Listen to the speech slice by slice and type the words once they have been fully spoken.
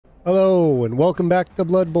Hello, and welcome back to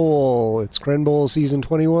Blood Bowl. It's Crenbowl Season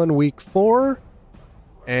 21, Week 4.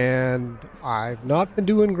 And I've not been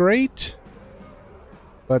doing great.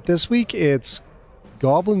 But this week it's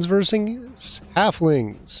Goblins versus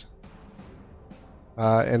Halflings.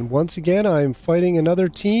 And once again, I'm fighting another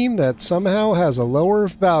team that somehow has a lower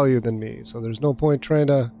value than me. So there's no point trying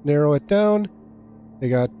to narrow it down. They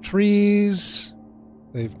got trees.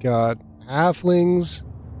 They've got Halflings.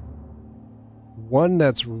 One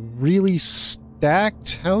that's really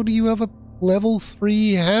stacked. How do you have a level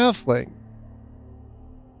 3 halfling?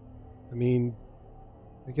 I mean,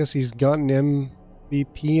 I guess he's gotten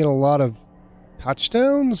MVP and a lot of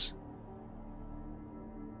touchdowns.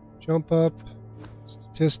 Jump up.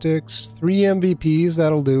 Statistics. 3 MVPs,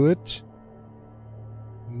 that'll do it.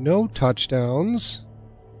 No touchdowns.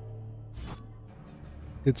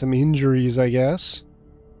 Did some injuries, I guess.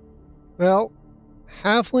 Well,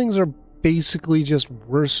 halflings are basically just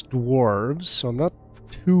worse dwarves, so I'm not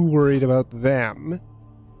too worried about them.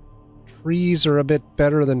 Trees are a bit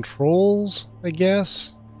better than trolls, I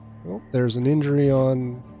guess. Well, there's an injury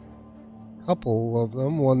on a couple of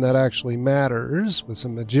them, one that actually matters, with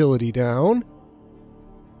some agility down.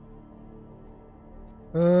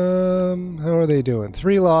 How are they doing?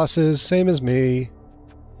 3 losses, same as me.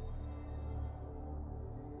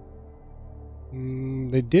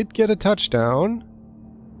 They did get a touchdown.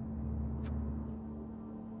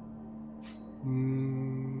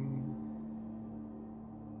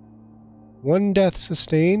 One death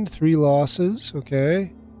sustained, 3 losses,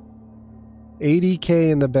 okay.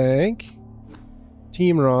 80k in the bank.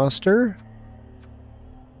 Team roster.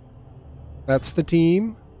 That's the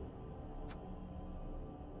team.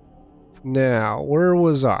 Now, where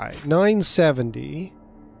was I? 970.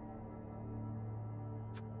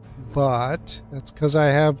 But that's because I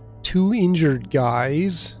have 2 injured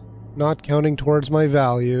guys, not counting towards my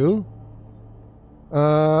value.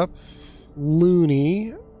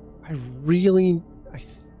 Looney. I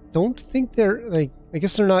don't think they're, like, I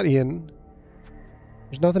guess they're not in.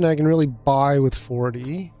 There's nothing I can really buy with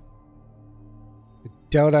 40. I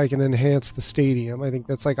doubt I can enhance the stadium. I think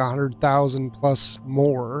that's like 100,000 plus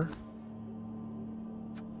more.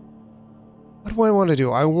 What do I want to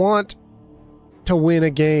do? I want to win a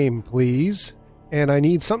game, please. And I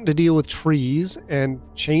need something to deal with trees, and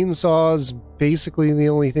chainsaws basically the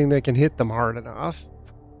only thing that can hit them hard enough.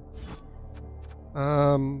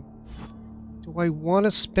 Do I want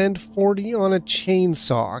to spend 40 on a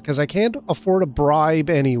chainsaw? Because I can't afford a bribe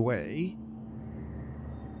anyway.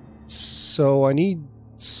 So I need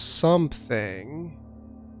something.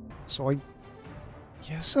 So I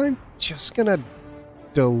guess I'm just gonna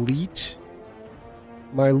delete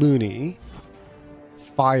my loony,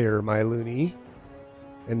 fire my loony,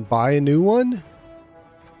 and buy a new one?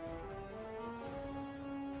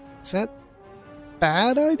 Is that a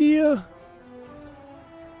bad idea?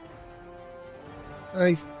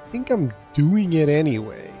 I think I'm doing it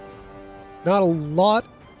anyway. Not a lot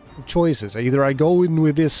of choices. Either I go in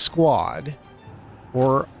with this squad,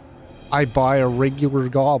 or I buy a regular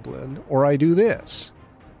goblin, or I do this.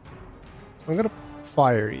 So I'm going to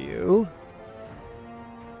fire you.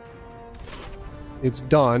 It's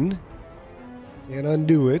done. Can't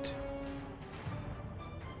undo it.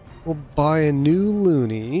 We'll buy a new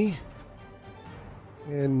loony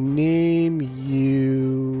and name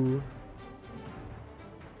you...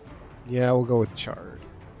 Yeah, we'll go with Chard.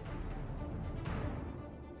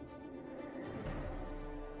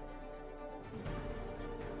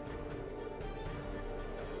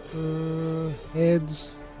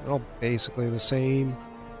 Heads, they're all basically the same.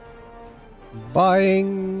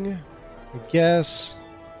 Buying, I guess.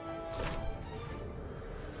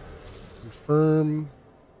 Confirm.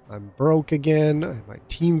 I'm broke again. My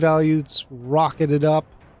team values rocketed up.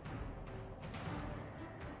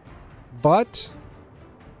 But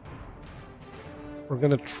we're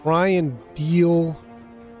going to try and deal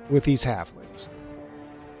with these halflings.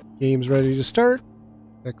 Game's ready to start.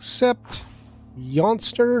 Accept.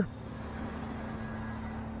 Yonster.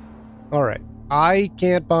 Alright. I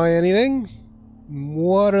can't buy anything.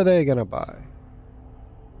 What are they going to buy?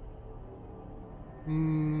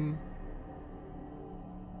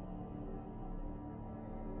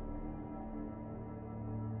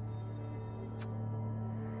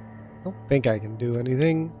 Don't think I can do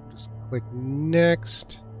anything. Just click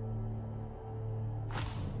next.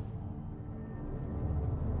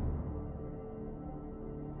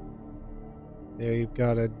 There you've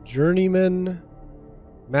got a journeyman,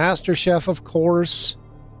 master chef, of course,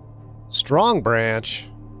 strong branch.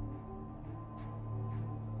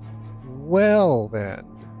 Well then,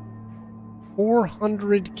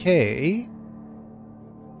 400k.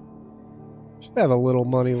 Should have a little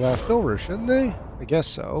money left over, shouldn't they? I guess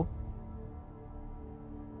so.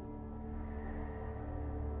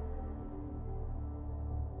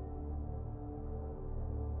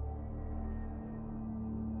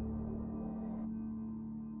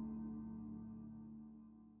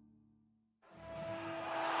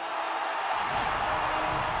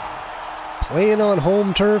 Playing on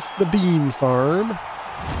home turf, the bean farm.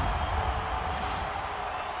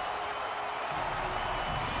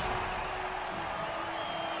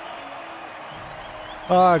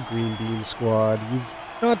 Ah, Green Bean Squad, you've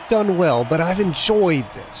not done well, but I've enjoyed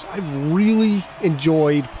this. I've really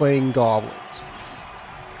enjoyed playing Goblins.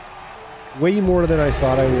 Way more than I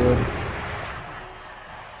thought I would.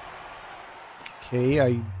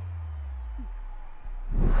 Okay,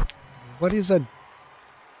 what is a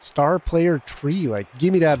star player tree? Like,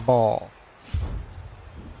 give me that ball.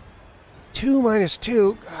 2 minus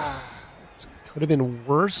 2. It could have been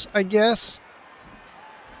worse, I guess.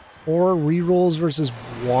 4 rerolls versus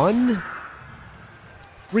 1.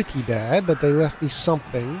 It's pretty bad, but they left me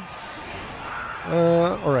something.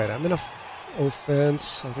 Alright, I'm in a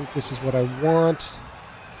offense. I think this is what I want.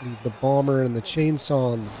 Leave the bomber and the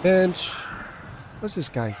chainsaw on the bench. What's this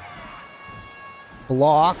guy?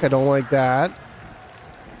 Block, I don't like that.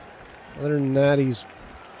 Other than that, he's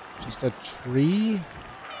just a tree.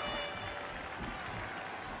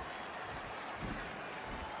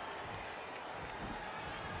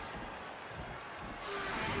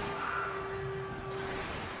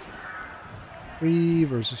 Tree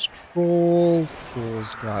versus troll.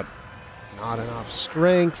 Troll's got not enough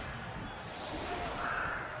strength.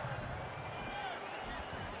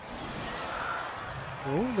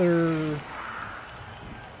 Oh, they're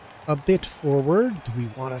a bit forward. Do we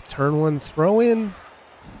want to turn one throw in?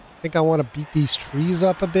 I think I want to beat these trees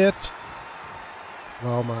up a bit.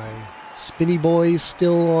 While my spinny boy's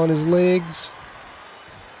still on his legs.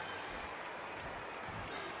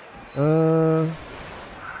 I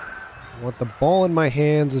want the ball in my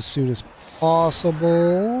hands as soon as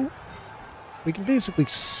possible. We can basically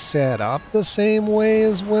set up the same way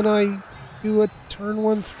as when I do a turn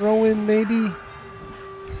one throw in, maybe.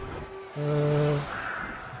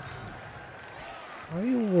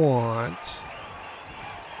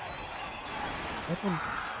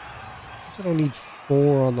 I don't need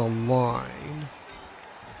 4 on the line.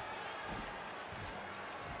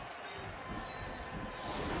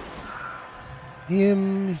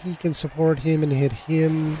 Him, he can support him and hit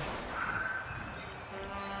him.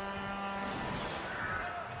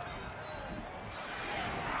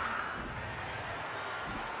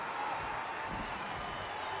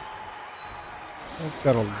 I've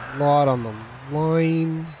got a lot on the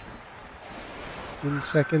line. In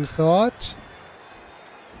second thought,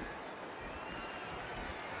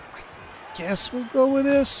 I guess we'll go with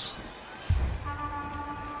this.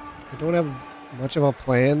 I don't have much of a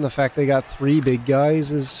plan. The fact they got 3 big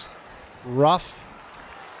guys is rough.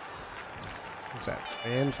 What's that?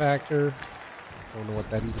 Fan factor? Don't know what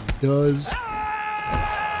that even does.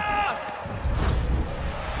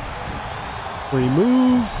 Free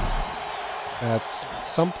move. That's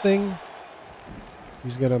something.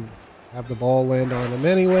 He's gonna have the ball land on him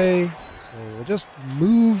anyway. So we'll just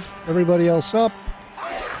move everybody else up.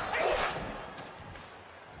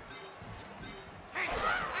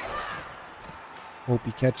 Hope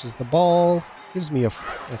he catches the ball. Gives me a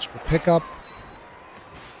extra pickup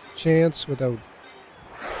chance without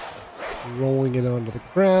rolling it onto the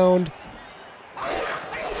ground. I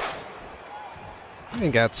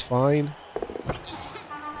think that's fine.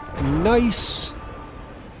 Nice.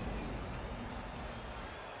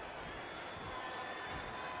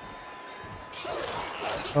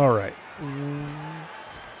 All right. I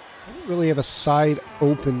don't really have a side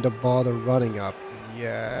open to bother running up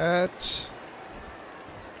yet.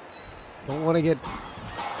 Don't want to get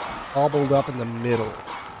hobbled up in the middle.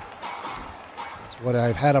 That's what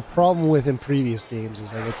I've had a problem with in previous games,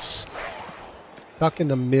 is I get stuck in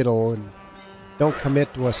the middle and don't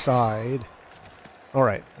commit to a side. All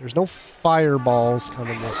right, there's no fireballs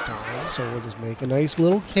coming this time, so we'll just make a nice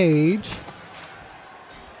little cage.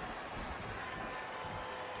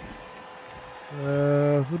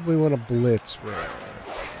 Who do we want to blitz with?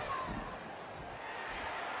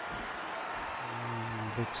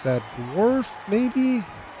 It's that dwarf, maybe?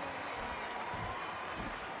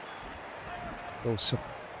 Oh, so...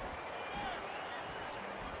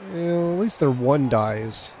 Well, at least their one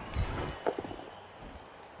dies.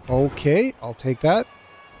 Okay, I'll take that.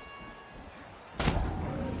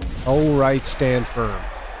 Oh, right, stand firm.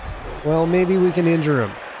 Well, maybe we can injure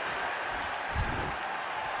him.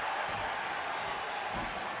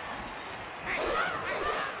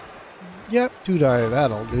 Yep, 2 die,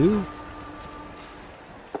 that'll do.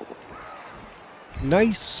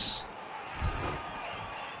 Nice.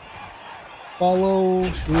 Follow,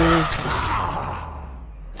 sure.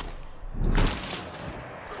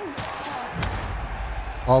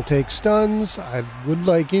 I'll take stuns. I would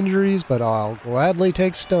like injuries, but I'll gladly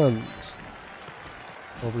take stuns.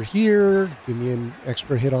 Over here, give me an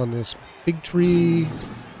extra hit on this big tree.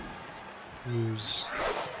 Who's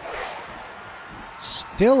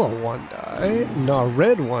still a 1 die. No,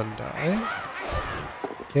 red 1 die.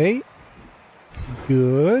 Okay.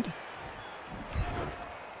 Good.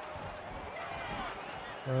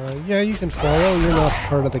 Yeah, you can follow. You're not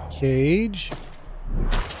part of the cage.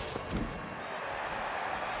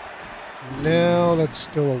 Now that's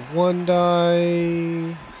still a 1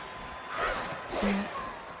 die.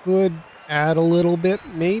 Could add a little bit,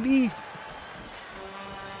 maybe.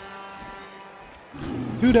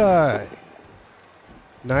 2 die.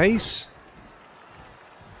 Nice.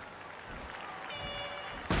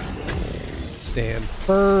 Stand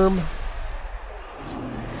firm.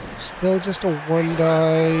 Still just a 1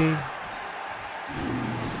 die.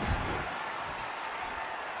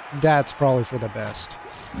 That's probably for the best.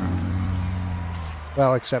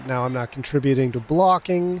 Well, except now I'm not contributing to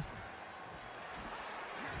blocking.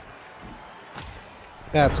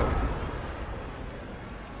 That's okay.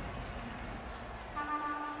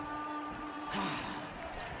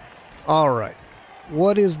 Alright.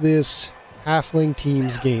 What is this Halfling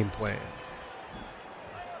team's game plan?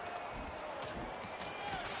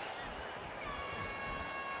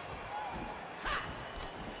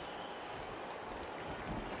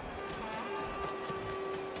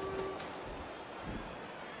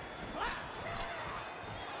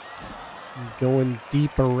 Going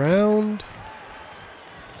deep around.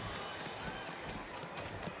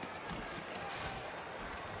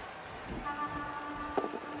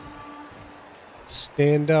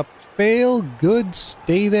 Stand up, fail, good,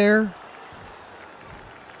 stay there.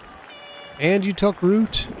 And you took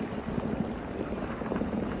root.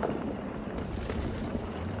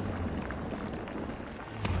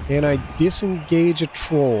 Can I disengage a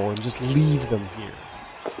troll and just leave them here?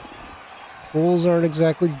 Trolls aren't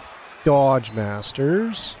exactly dodge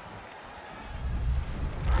masters.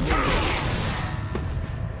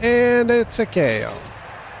 And it's a KO.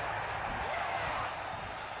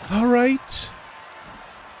 Alright.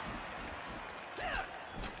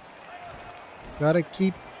 Gotta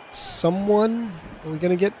keep someone. Are we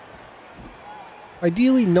gonna get...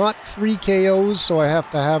 Ideally not 3 KOs, so I have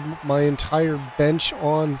to have my entire bench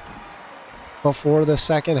on before the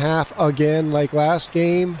second half again, like last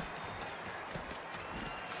game.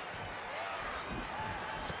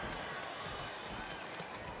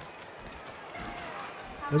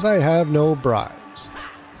 Because I have no bribes.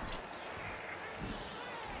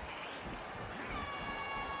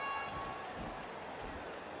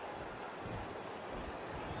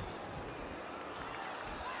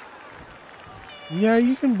 Yeah,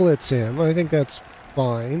 you can blitz him. I think that's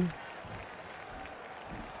fine.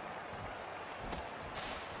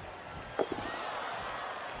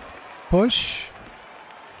 Push.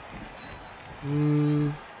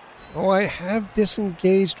 Oh, I have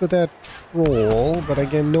disengaged with that troll, but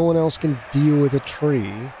again, no one else can deal with a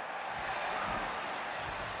tree.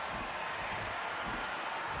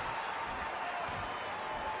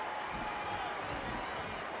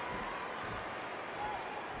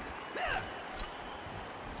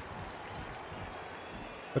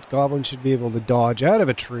 But Goblin should be able to dodge out of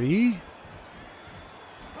a tree.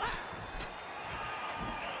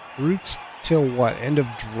 Roots till what? End of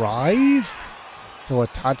drive? Till a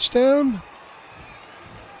touchdown?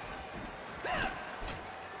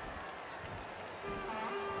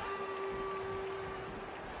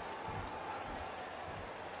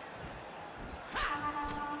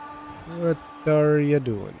 What are you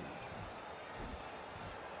doing?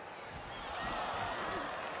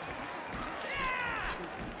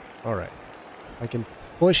 Alright. I can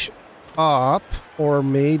push up or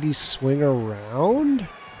maybe swing around.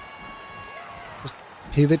 Just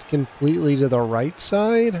pivot completely to the right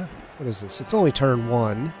side. What is this? It's only turn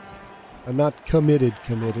 1. I'm not committed.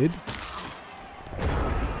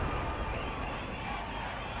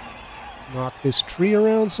 Knock this tree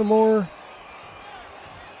around some more.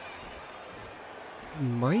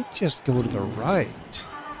 Might just go to the right.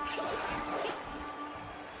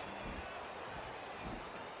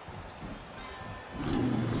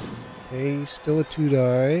 Okay, still a 2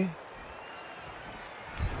 die.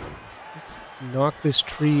 Let's knock this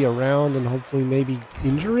tree around and hopefully maybe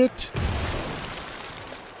injure it.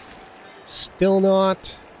 Still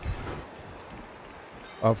not.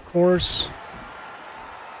 Of course.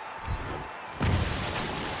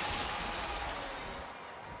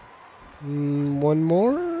 One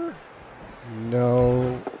more?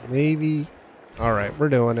 No. Maybe. Alright, we're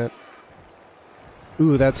doing it.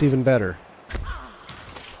 Ooh, that's even better.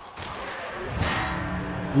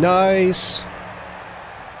 Nice!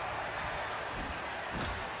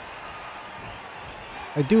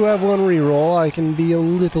 I do have one reroll. I can be a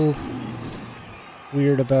little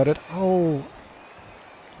weird about it. Oh,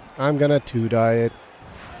 I'm gonna 2-die it.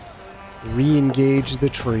 Re-engage the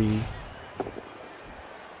tree.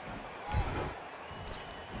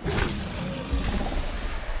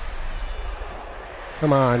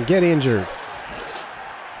 Come on, get injured.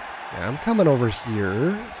 Yeah, I'm coming over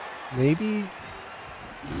here. Maybe.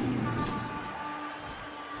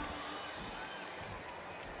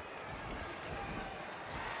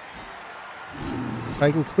 If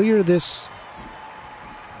I can clear this.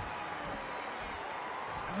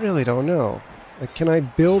 I really don't know. Like, can I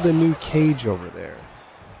build a new cage over there?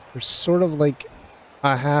 There's sort of like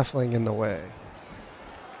a halfling in the way.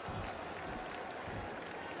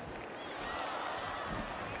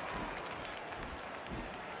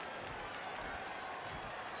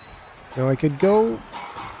 Now I could go...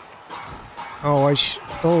 Oh,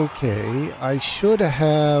 okay. I should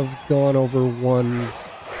have gone over one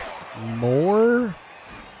more.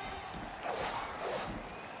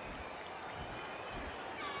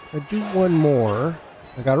 I do one more.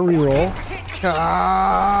 I gotta reroll.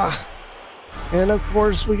 Ah! And of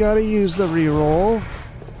course we gotta use the reroll.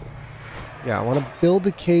 Yeah, I want to build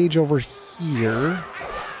the cage over here.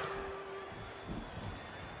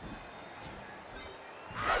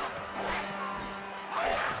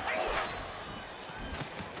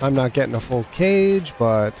 I'm not getting a full cage,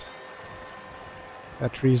 but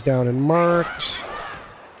that tree's down and marked.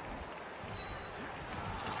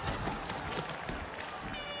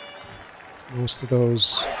 Most of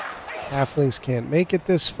those halflings can't make it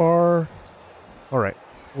this far. Alright,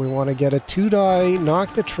 we want to get a 2-die,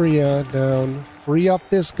 knock the tree down, free up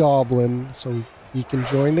this goblin so he can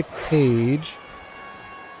join the cage.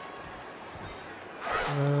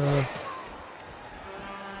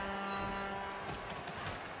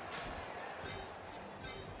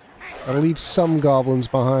 Gotta leave some goblins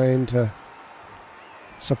behind to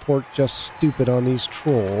support just stupid on these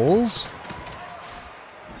trolls.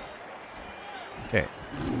 Okay.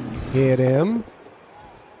 Hit him.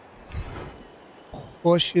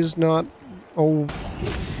 Push is not... Oh,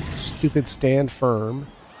 stupid, stand firm.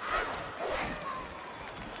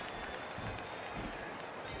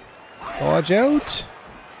 Dodge out.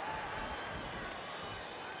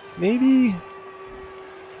 Maybe...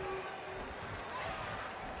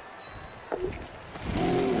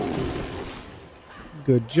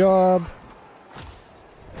 Good job.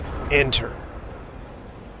 Enter.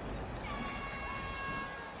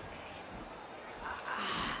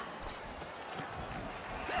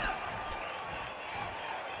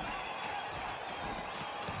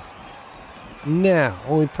 Now,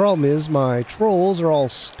 only problem is my trolls are all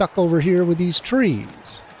stuck over here with these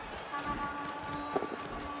trees.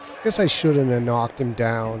 Guess I shouldn't have knocked him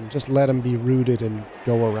down. Just let him be rooted and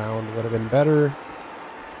go around would have been better.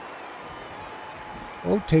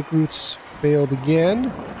 Oh, take roots failed again.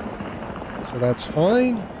 So that's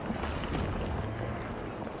fine.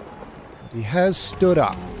 He has stood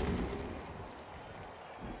up.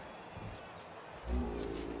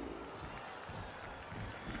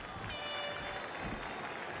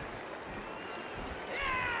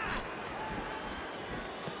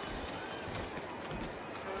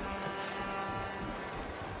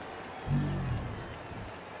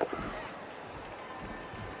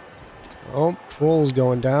 Oh, troll's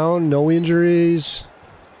going down. No injuries.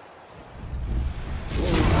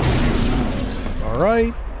 All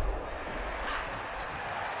right.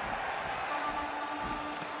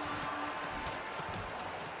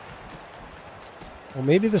 Well,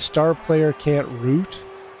 maybe the star player can't root.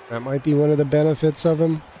 That might be one of the benefits of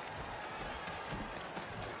him.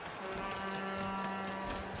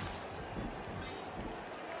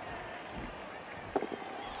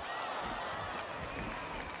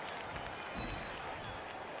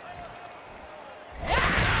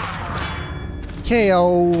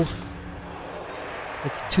 KO.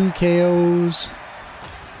 It's 2 KOs.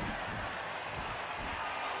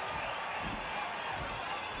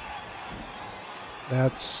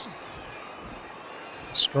 That's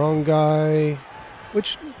a strong guy.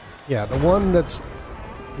 Which, yeah, the one that's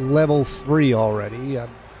level 3 already. I'd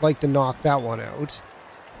like to knock that one out.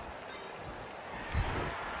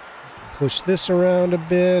 Push this around a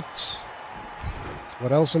bit. So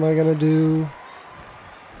what else am I going to do?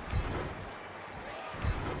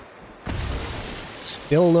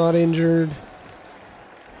 Still not injured.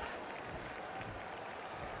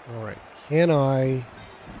 Alright. Alright, can I...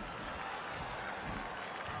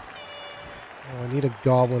 Oh, I need a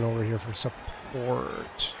goblin over here for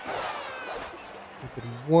support. I could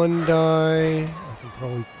 1 die. I can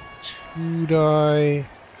probably 2 die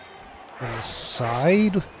on the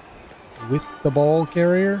side with the ball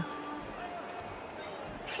carrier.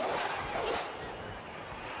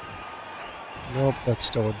 Nope, that's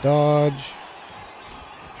still a dodge.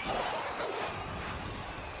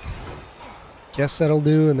 Guess that'll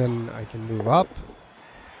do, and then I can move up.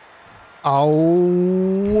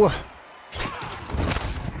 Oh!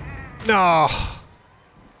 No!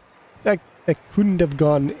 That couldn't have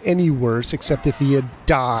gone any worse except if he had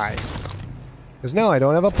died. Because now I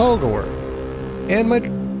don't have a pogo work. And my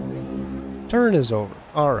turn is over.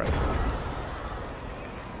 Alright.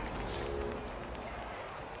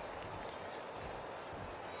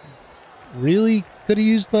 Really could have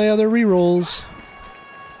used my other rerolls.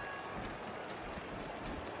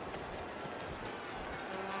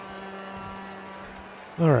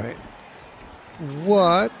 Alright.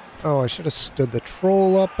 What? Oh, I should have stood the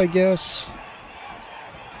troll up, I guess.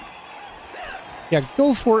 Yeah,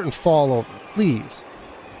 go for it and fall over, please.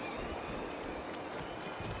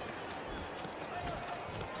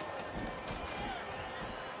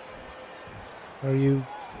 Are you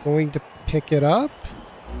going to pick it up?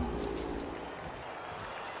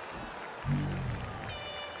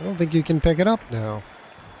 I don't think you can pick it up now.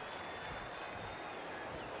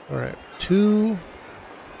 Alright, 2,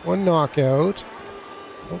 1 knockout.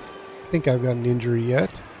 I don't think I've got an injury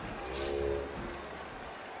yet.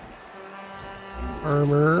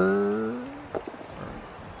 Armor.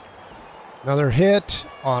 Another hit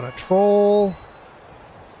on a troll.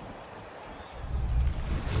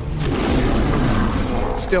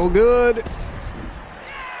 Still good.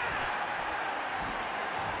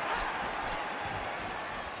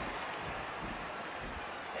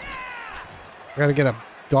 Gotta get a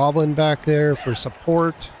goblin back there for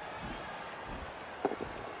support.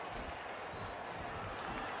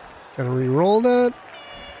 Gotta re-roll that.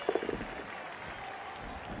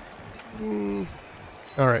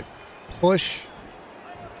 Alright. Push.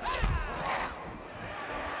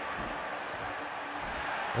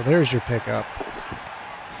 Well, there's your pickup.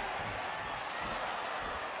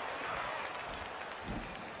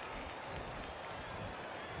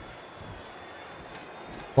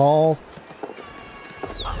 Ball.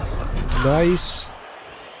 Nice.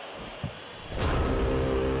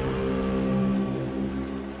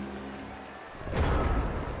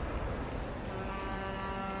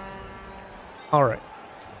 All right.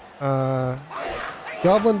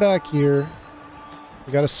 Goblin back here.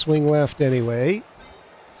 We got to swing left anyway.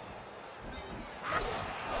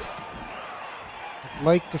 I'd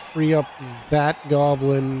like to free up that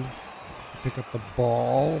goblin to pick up the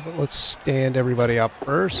ball, but let's stand everybody up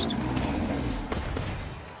first.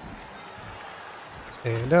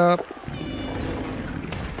 Stand up.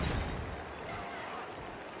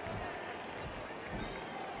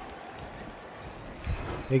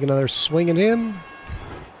 Take another swing at him.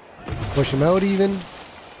 Push him out even.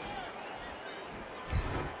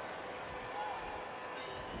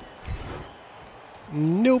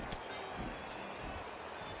 Nope.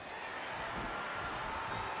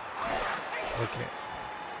 Okay.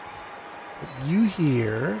 Put you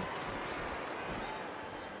here.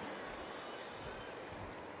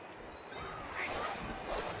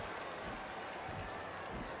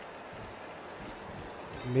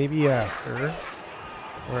 Maybe after.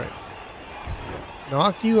 Alright.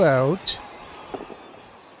 Knock you out.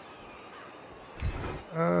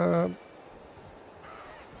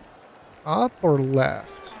 Up or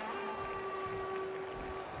left?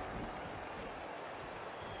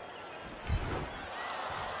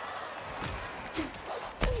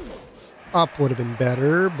 Up would have been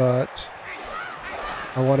better, but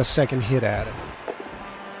I want a second hit at him.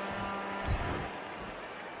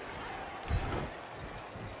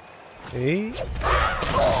 Okay.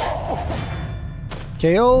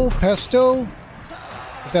 KO, Pesto.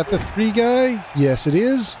 Is that the 3 guy? Yes, it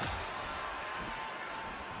is.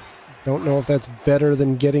 Don't know if that's better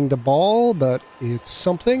than getting the ball, but it's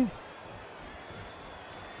something.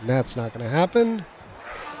 And that's not going to happen.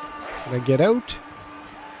 Can I get out?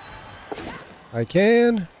 I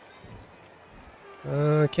can.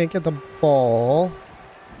 Can't get the ball.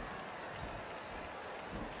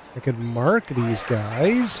 I could mark these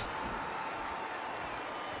guys.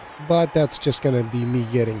 But that's just going to be me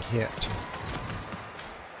getting hit.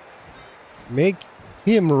 Make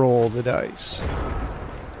him roll the dice.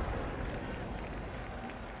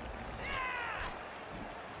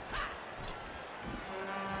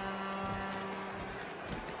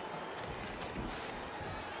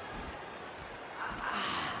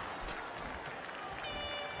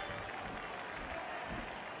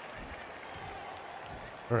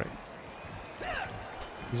 Alright.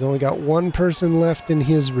 He's only got one person left in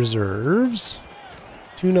his reserves.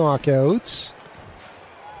 2 knockouts.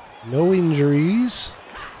 No injuries.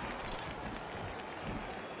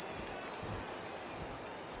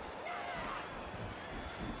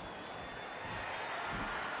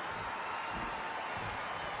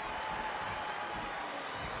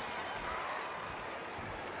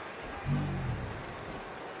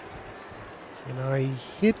 Can I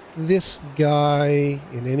hit this guy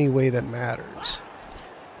in any way that matters?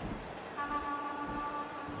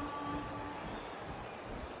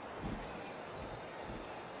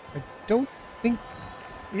 I don't think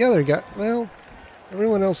the other guy... Well,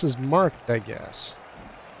 everyone else is marked, I guess.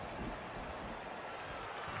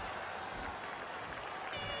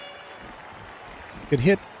 Could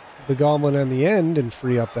hit the goblin on the end and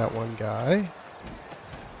free up that one guy.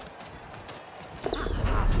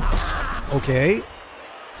 Okay.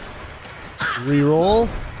 Reroll.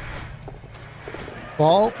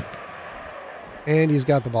 Ball. And he's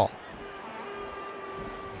got the ball.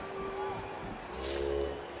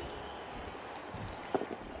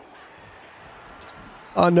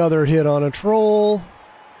 Another hit on a troll.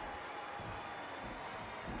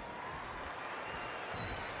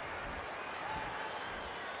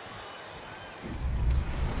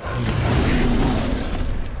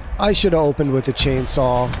 I should have opened with a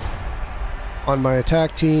chainsaw on my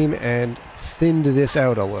attack team and thinned this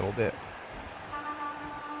out a little bit.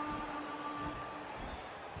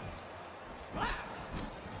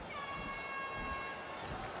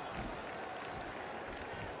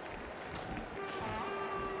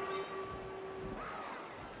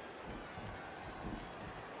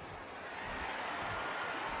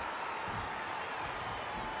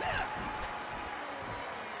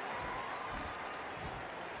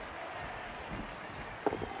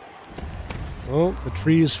 Oh, the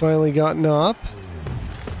tree's finally gotten up.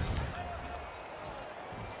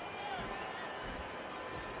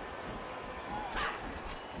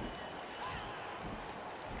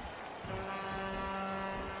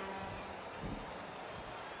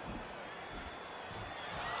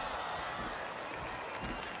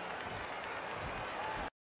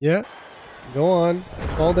 Yeah, go on,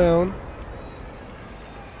 fall down.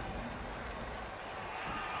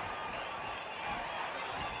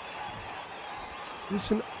 Is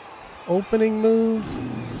this an opening move?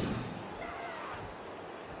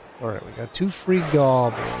 Alright, we got 2 free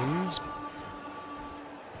goblins.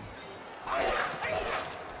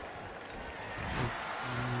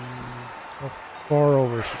 How far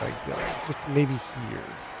over should I go? Just maybe here.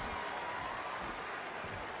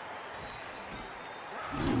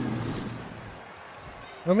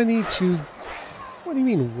 How many to... What do you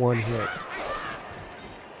mean 1 hit?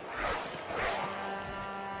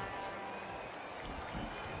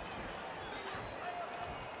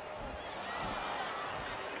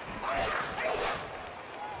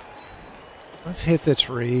 Let's hit the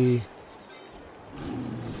tree.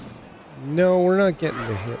 No, we're not getting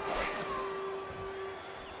the hit.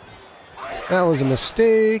 That was a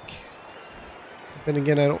mistake. But then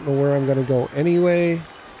again, I don't know where I'm going to go anyway.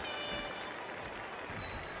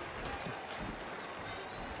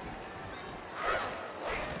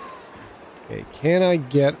 Okay, can I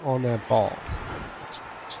get on that ball? Let's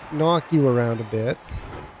just knock you around a bit.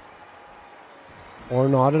 Or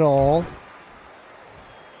not at all.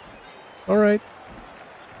 Alright.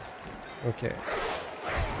 Okay.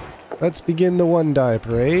 Let's begin the 1-die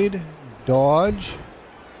parade. Dodge.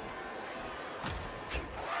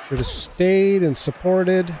 Should have stayed and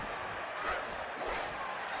supported.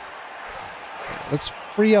 Let's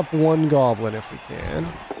free up 1 goblin if we can.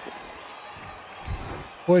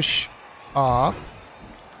 Push up.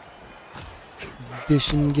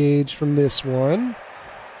 Disengage from this one.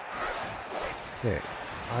 Okay.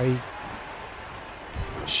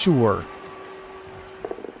 Sure.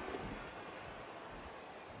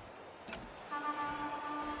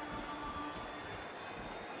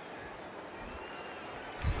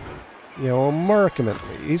 You know, I'll mark him at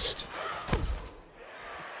least.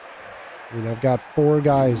 I mean, I've got 4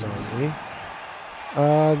 guys on me.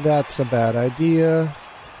 That's a bad idea.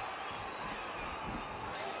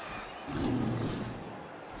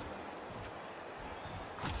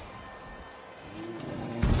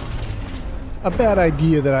 A bad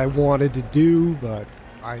idea that I wanted to do, but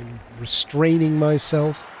I'm restraining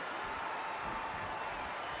myself.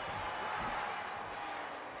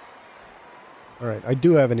 Alright, I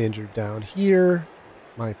do have an injured down here.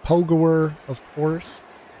 My Pogoer, of course.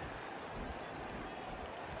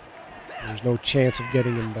 There's no chance of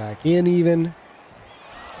getting him back in, even.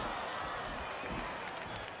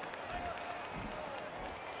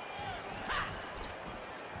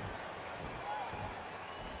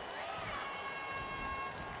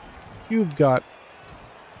 You've got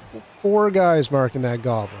 4 guys marking that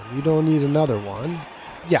goblin. You don't need another one.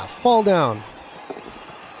 Yeah, fall down.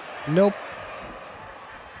 Nope.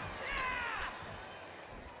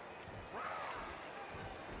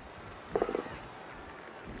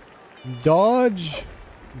 Dodge.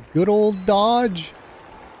 Good old dodge.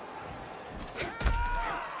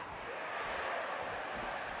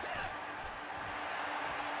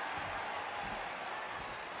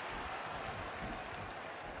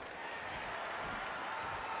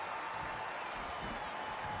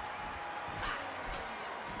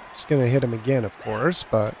 Just gonna hit him again, of course,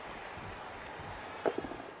 but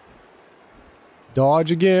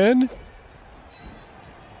dodge again.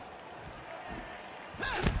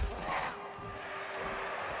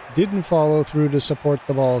 Didn't follow through to support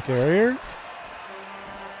the ball carrier.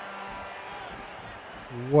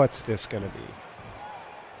 What's this gonna be?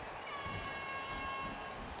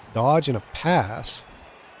 Dodge and a pass.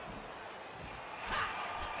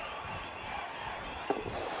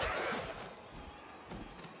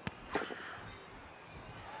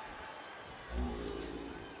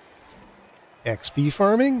 XP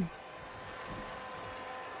farming?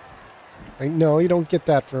 No, you don't get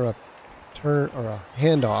that for a turn or a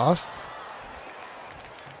handoff.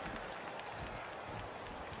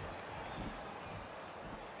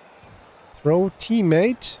 Throw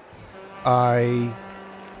teammate. I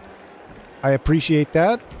appreciate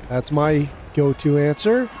that. That's my go-to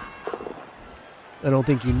answer. I don't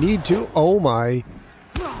think you need to. Oh my.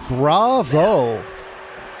 Bravo.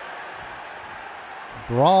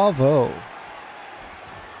 Bravo.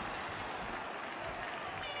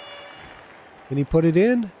 Can he put it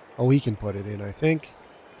in? Oh, he can put it in, I think.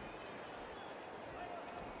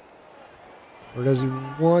 Or does he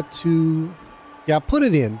want to... Yeah, put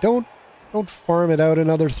it in. Don't farm it out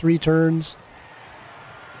another 3 turns.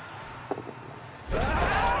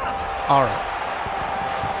 All right.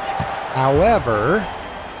 However,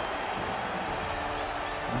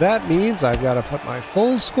 that means I've got to put my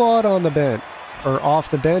full squad on the bench, or off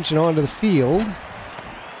the bench and onto the field,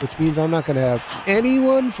 which means I'm not going to have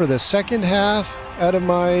anyone for the second half out of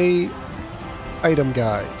my item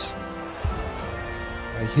guys.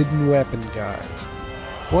 My hidden weapon guys.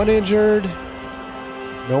 1 injured.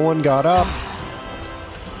 No one got up.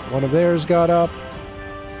 One of theirs got up.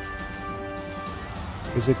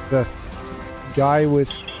 Is it the guy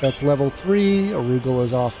that's level 3?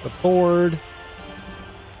 Arugula's off the board.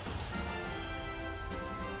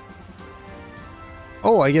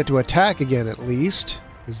 Oh, I get to attack again at least.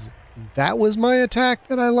 Because that was my attack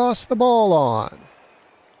that I lost the ball on.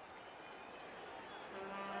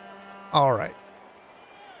 Alright.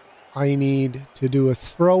 I need to do a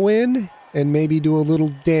throw-in and maybe do a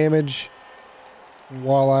little damage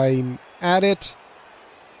while I'm at it.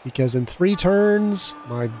 Because in 3 turns,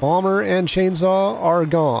 my bomber and chainsaw are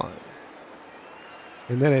gone.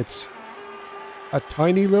 And then it's a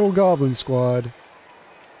tiny little goblin squad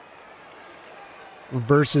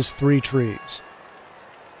versus 3 trees.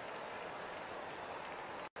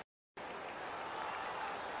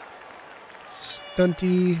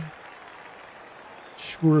 Stunty.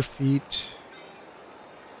 Sure feet.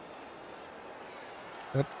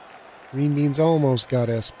 That green beans almost got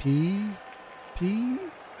SP. P.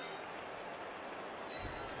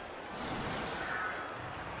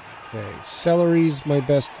 Okay, celery's my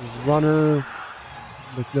best runner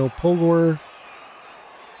with no pogor.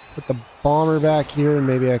 Put the bomber back here and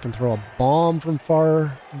maybe I can throw a bomb from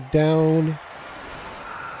far down.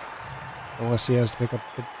 Unless he has to pick up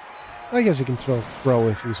the... I guess he can throw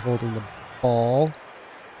if he's holding the ball.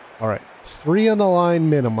 Alright, 3 on the line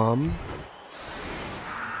minimum.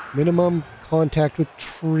 Minimum contact with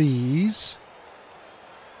trees.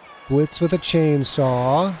 Blitz with a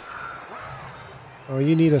chainsaw. Oh,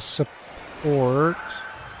 you need a support.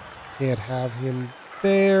 Can't have him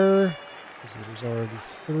there, because there's already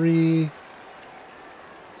 3.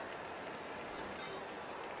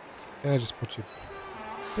 I just put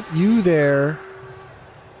you there.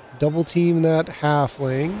 Double team that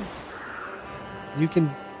halfling. You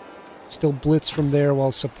can still blitz from there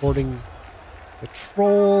while supporting the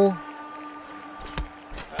troll.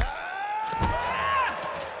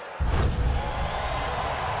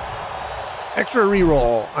 Extra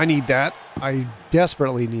reroll. I need that. I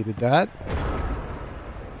desperately needed that.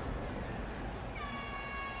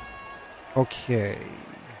 Okay.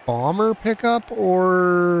 Bomber pickup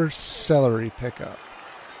or celery pickup?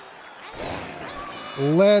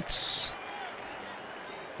 Let's...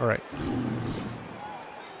 Alright.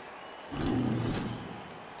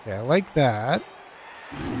 Okay, I like that.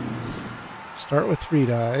 Start with 3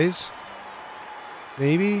 dice.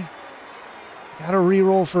 Maybe. Got to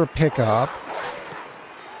reroll for a pickup.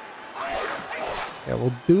 Yeah,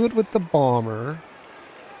 we'll do it with the bomber.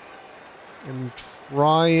 And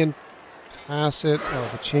try and pass it. Oh,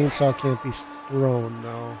 the chainsaw can't be thrown,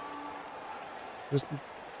 though. Just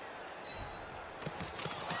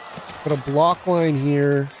put a block line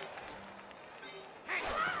here.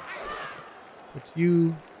 Put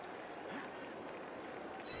you...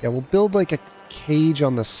 Yeah, we'll build like a cage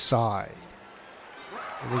on the side.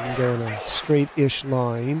 And we can go in a straight-ish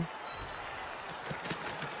line.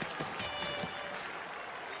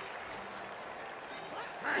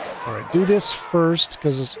 Alright, do this first,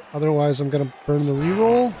 because otherwise I'm going to burn the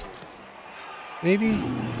reroll. Maybe?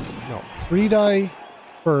 No, 3 die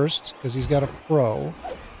first, because he's got a pro.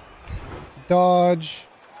 To dodge.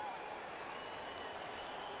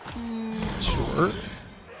 Sure.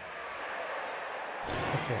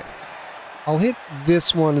 Okay. I'll hit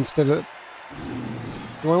this one instead of...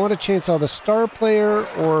 Do I want to chainsaw the star player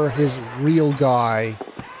or his real guy?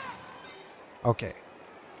 Okay.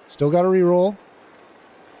 Still got to reroll.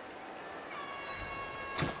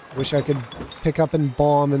 Wish I could pick up and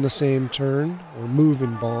bomb in the same turn. Or move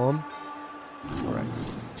and bomb. Alright.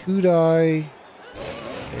 2 die.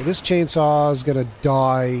 Okay, this chainsaw is going to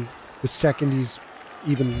die the second he's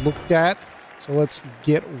even looked at. So let's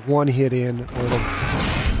get 1 hit in.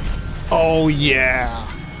 Oh yeah!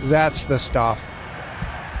 That's the stuff.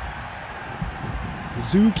 The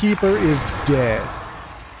zookeeper is dead.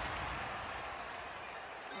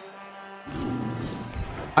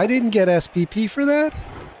 I didn't get SPP for that?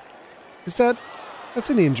 Is that... That's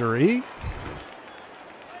an injury.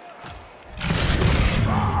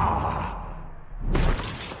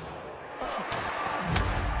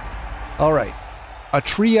 Alright. A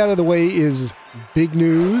tree out of the way is big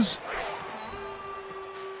news.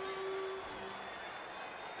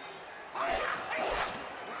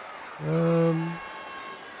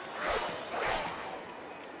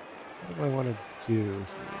 What do I want to do here?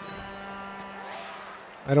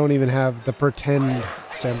 I don't even have the pretend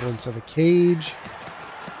semblance of a cage.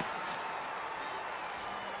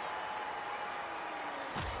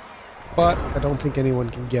 But I don't think anyone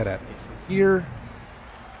can get at me from here.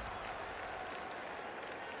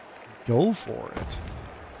 Go for it.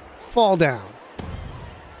 Fall down.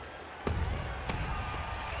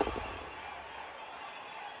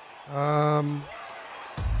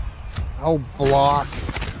 I'll block.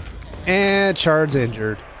 And Chard's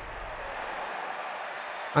injured.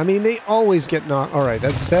 I mean, they always get knocked. Alright,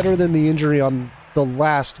 that's better than the injury on the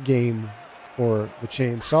last game for the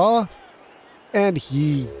chainsaw. And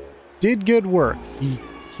he did good work. He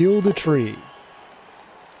killed a tree.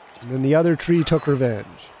 And then the other tree took revenge.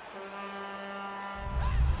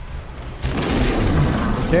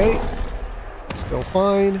 Okay. Still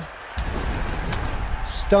fine.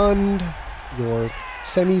 Stunned. You're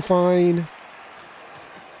semi-fine.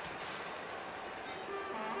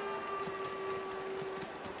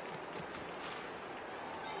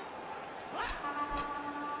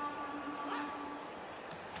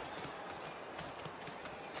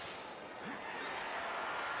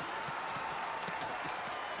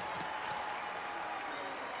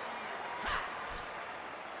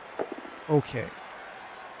 Okay.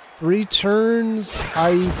 3 turns.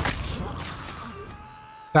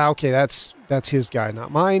 Okay, that's his guy,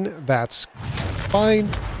 not mine. That's fine.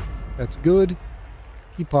 That's good.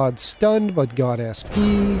 Peapod stunned, but got SP.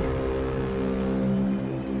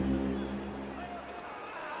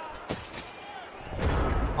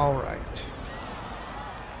 Alright.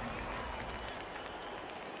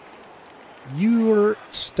 You're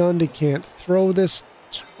stunned and can't throw this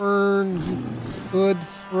turn. You could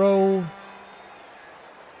throw...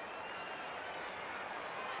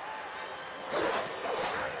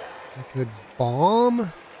 I could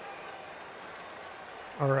bomb.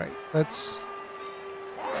 Alright, let's...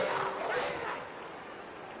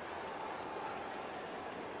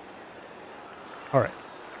 Alright.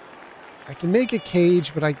 I can make a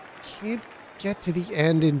cage, but I can't get to the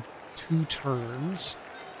end in 2 turns.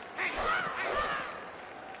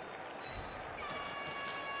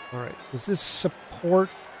 Alright, is this support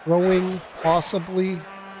throwing, possibly?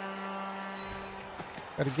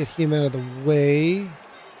 Gotta get him out of the way.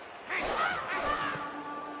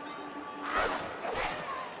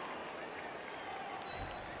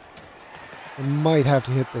 I might have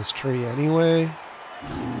to hit this tree anyway.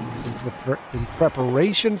 In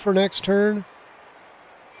preparation for next turn.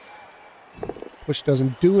 Which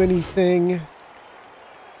doesn't do anything.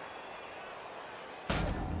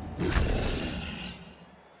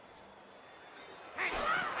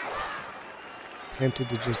 Tempted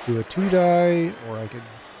to just do a 2 die, or I could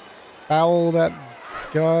foul that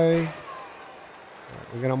guy.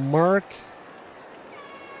 We're gonna mark.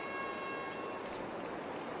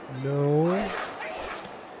 No.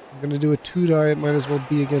 I'm gonna do a 2-die. It might as well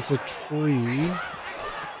be against a tree.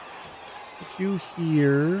 Put you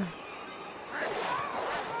here.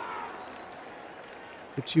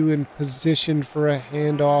 Get you in position for a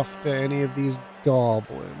handoff to any of these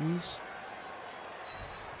goblins.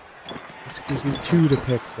 This gives me 2 to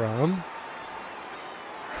pick from.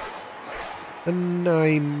 And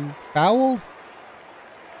I'm foul?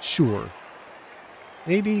 Sure.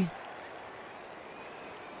 Maybe.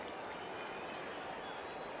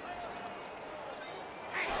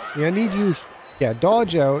 See, I need you... Yeah,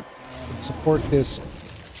 dodge out and support this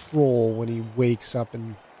troll when he wakes up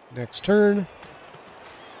in next turn.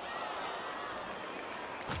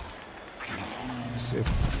 So if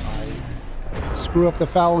I screw up the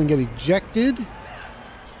foul and get ejected,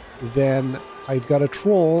 then I've got a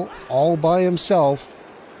troll all by himself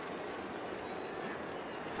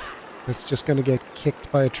that's just going to get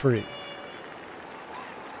kicked by a tree.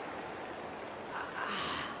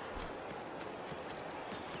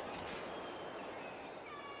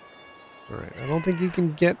 Alright, I don't think you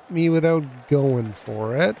can get me without going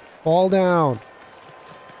for it. Fall down.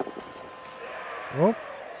 Oh.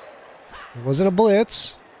 It wasn't a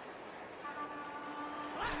blitz.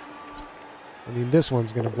 I mean, this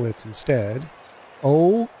one's going to blitz instead.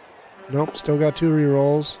 Oh. Nope, still got 2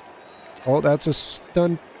 rerolls. Oh, that's a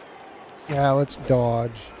stun. Yeah, let's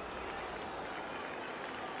dodge.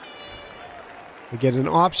 I get an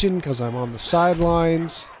option because I'm on the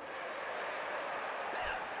sidelines.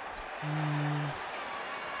 I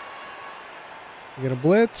get a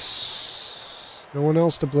blitz. No one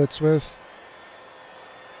else to blitz with.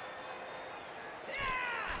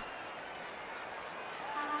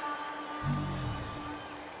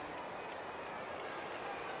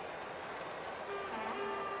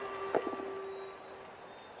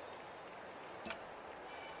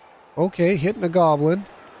 Okay, hitting a goblin.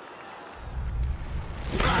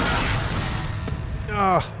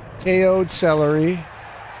 Ah, KO'd celery.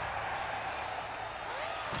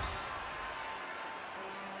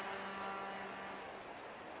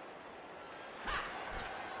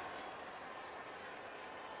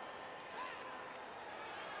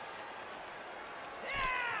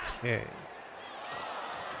 Okay.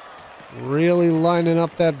 Really lining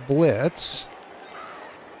up that blitz.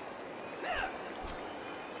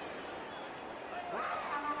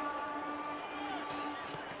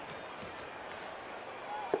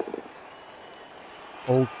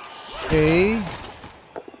 Okay.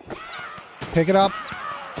 Pick it up.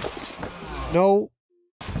 No.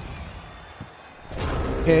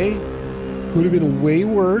 Okay. Could have been way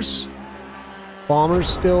worse. Bomber's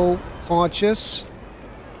still conscious.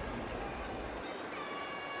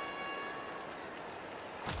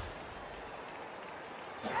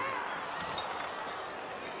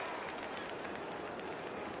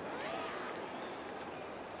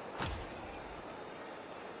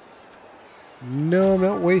 No, I'm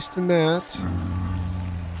not wasting that.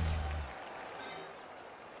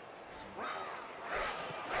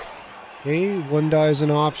 Okay, 1 die is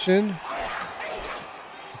an option.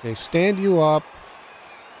 Okay, stand you up.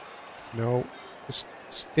 No, just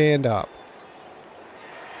stand up.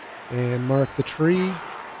 And mark the tree.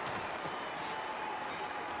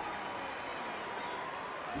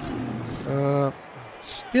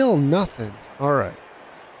 Still nothing. All right.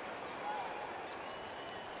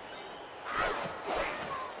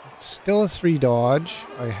 Still a 3 dodge.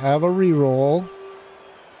 I have a reroll.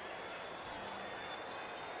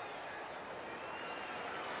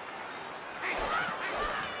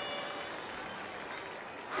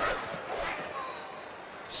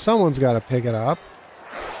 Someone's got to pick it up.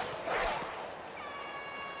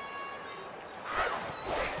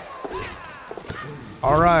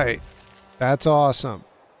 All right. That's awesome.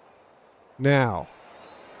 Now,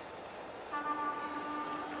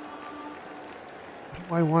 what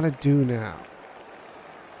do I want to do now?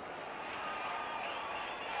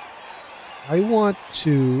 I want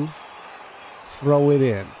to throw it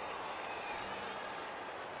in.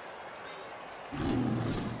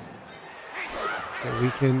 And we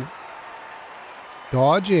can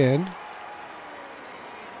dodge in.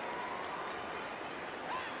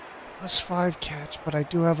 +5 catch, but I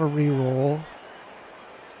do have a reroll.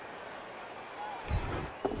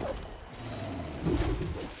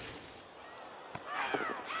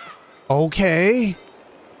 Okay.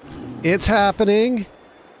 It's happening.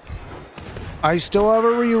 I still have a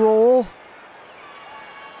reroll.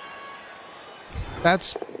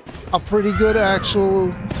 That's a pretty good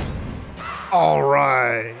actual... All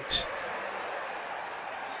right.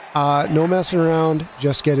 No messing around.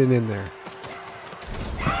 Just getting in there.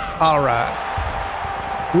 All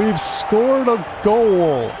right. We've scored a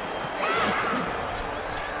goal.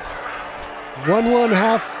 1-1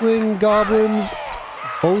 halfling goblins,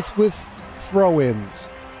 both with throw-ins.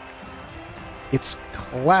 It's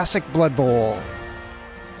classic Blood Bowl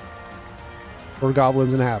for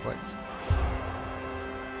goblins and halflings.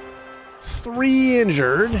 3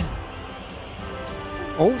 injured.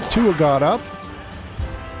 Oh, 2 got up.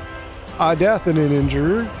 A death and an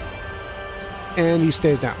injury. And he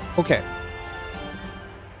stays down. Okay.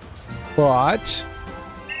 But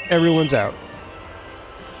everyone's out.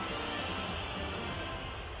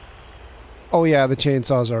 Oh yeah, the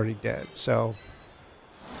chainsaw's already dead, so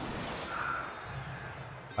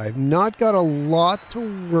I've not got a lot to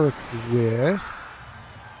work with.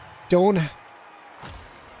 I don't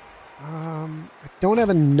have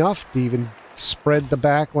enough to even spread the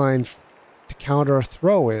back line to counter a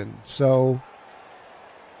throw-in, so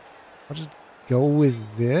I'll just go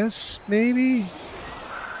with this, maybe?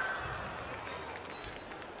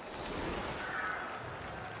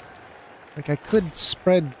 Like, I could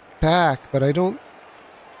spread back, but I don't...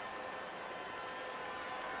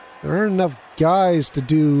 There aren't enough guys to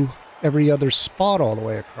do every other spot all the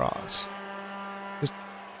way across. Just...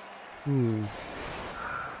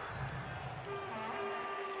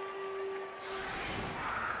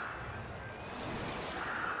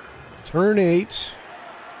 Turn 8.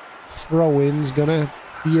 Throw-in's gonna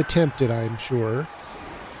be attempted, I'm sure.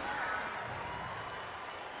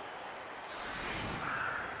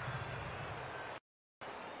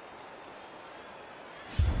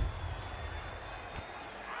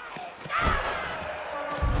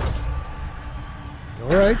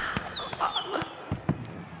 Alright.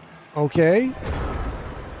 Okay.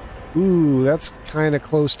 Ooh, that's kind of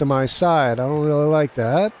close to my side. I don't really like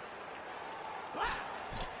that.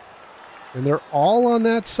 And they're all on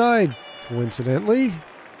that side, coincidentally.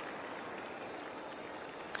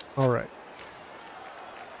 Alright.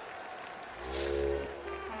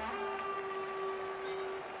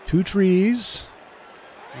 Two trees.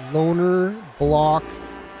 Loner, block.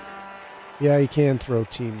 Yeah, he can throw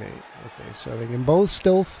teammate. Okay, so they can both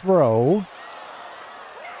still throw.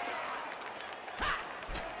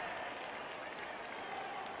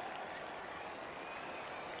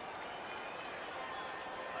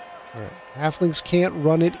 All right. Halflings can't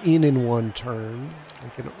run it in one turn. They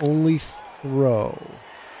can only throw.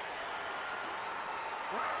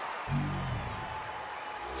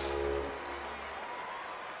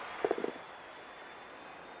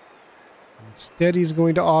 Instead, he's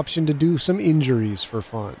going to option to do some injuries for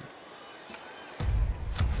fun.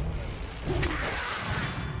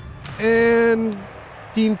 And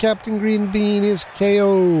Team Captain Green Bean is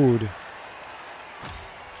KO'd.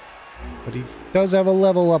 But he does have a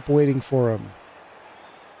level up waiting for him.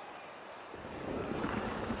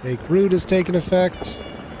 Take Root has taken effect.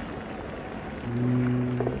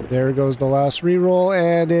 There goes the last reroll,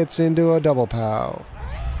 and it's into a double pow.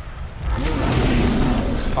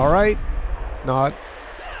 Alright. Not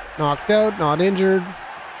knocked out, not injured.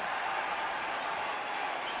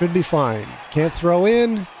 Should be fine. Can't throw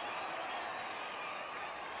in.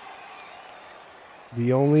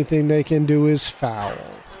 The only thing they can do is foul.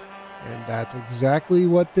 And that's exactly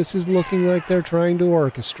what this is looking like they're trying to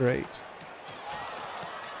orchestrate.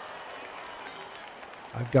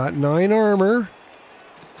 I've got 9 armor.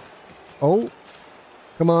 Oh.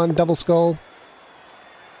 Come on, double skull.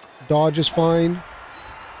 Dodge is fine.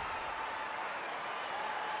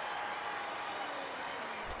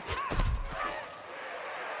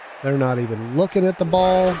 They're not even looking at the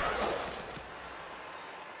ball.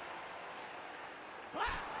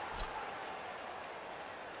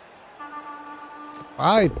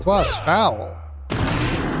 Five plus foul.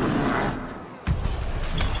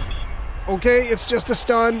 Okay, it's just a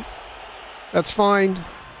stun. That's fine.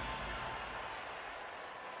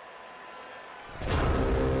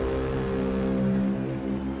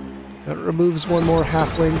 That removes one more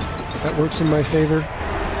halfling. That works in my favor.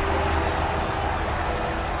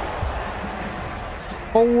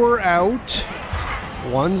 4 out.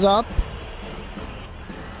 1's up.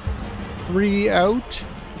 3 out.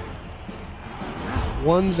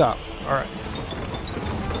 1's up. Alright.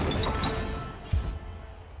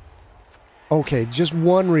 Okay, just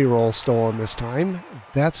 1 reroll stolen this time.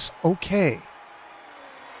 That's okay.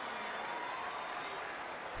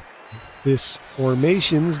 This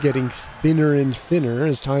formation's getting thinner and thinner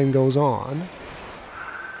as time goes on.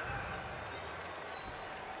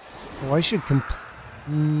 Oh, I should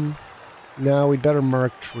no, we'd better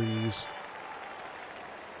mark trees.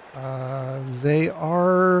 They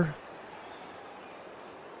are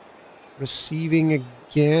receiving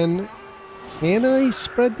again. Can I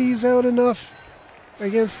spread these out enough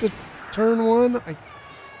against a turn one?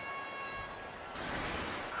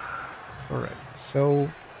 Alright,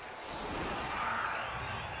 so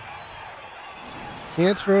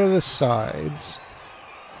can't throw to the sides.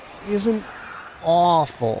 Isn't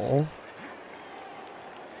awful.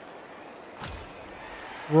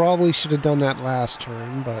 Probably should have done that last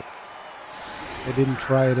turn, but they didn't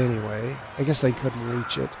try it anyway. I guess they couldn't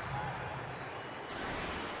reach it.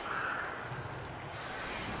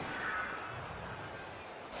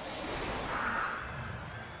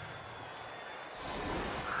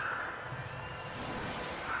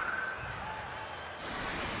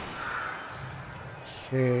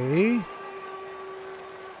 Okay.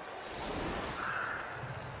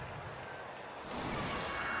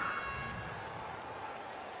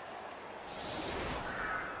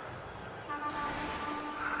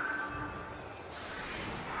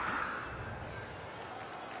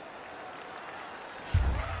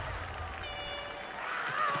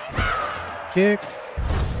 Kick.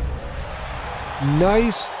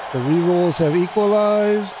 Nice. The rerolls have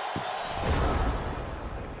equalized.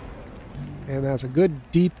 And that's a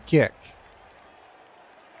good deep kick.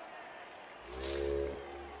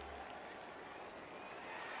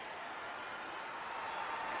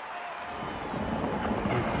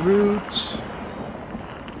 Big root.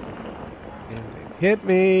 And they hit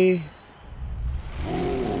me.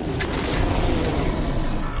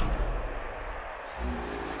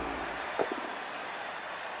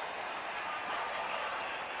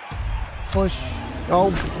 Push.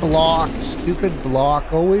 Oh, block. Stupid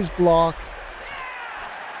block. Always block.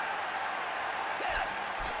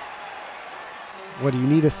 What, do you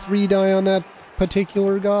need a 3 die on that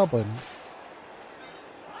particular goblin?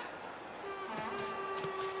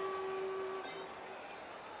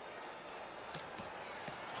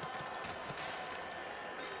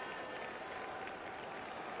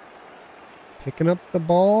 Picking up the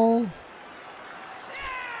ball.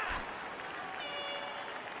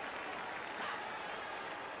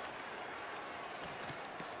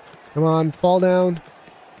 Come on, fall down.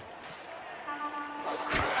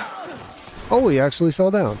 Oh, he actually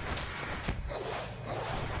fell down.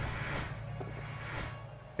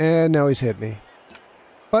 And now he's hit me.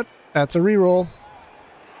 But that's a reroll.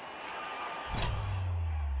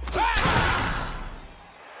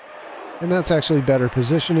 And that's actually better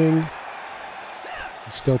positioning.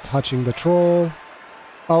 He's still touching the troll.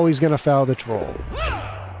 Oh, he's going to foul the troll.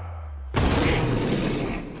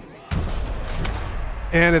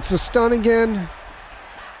 And it's a stun again.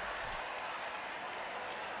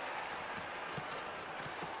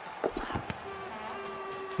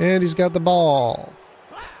 And he's got the ball.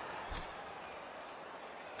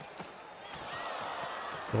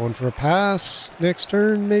 Going for a pass. Next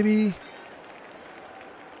turn, maybe?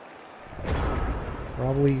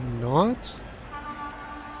 Probably not.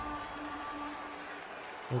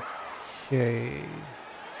 Okay.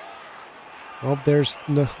 Well, there's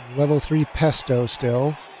the level 3 pesto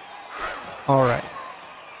still. Alright.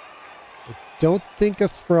 I don't think a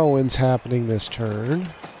throw-in's happening this turn.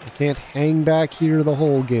 I can't hang back here the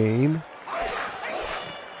whole game.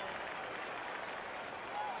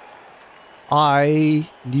 I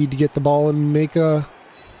need to get the ball and make a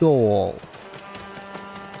goal.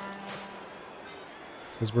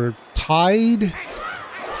 Because we're tied.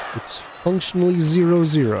 It's functionally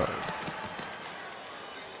 0-0.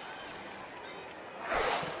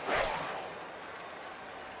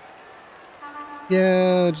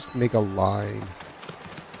 Yeah, just make a line.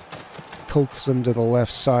 Coax them to the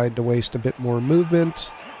left side to waste a bit more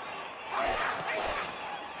movement.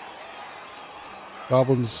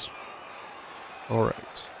 Goblins.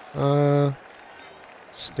 Alright.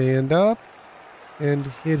 Stand up and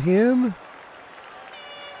hit him.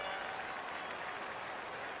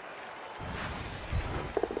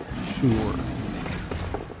 Sure.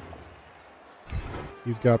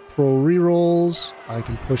 You've got pro rerolls. I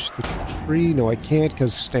can push the tree. No, I can't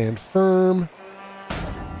because stand firm.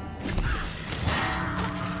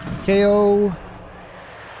 KO.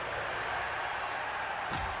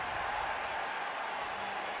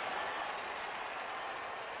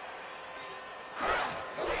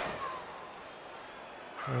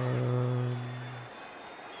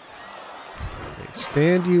 Okay,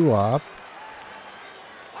 stand you up.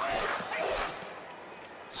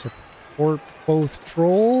 Support both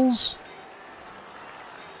trolls.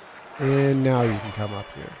 And now you can come up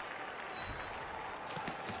here.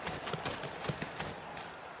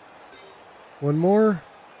 One more.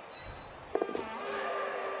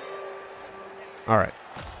 All right.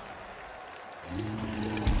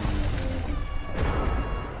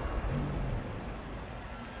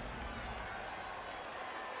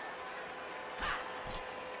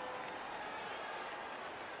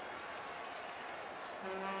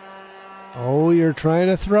 Oh, you're trying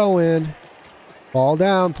to throw in. Fall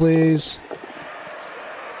down, please.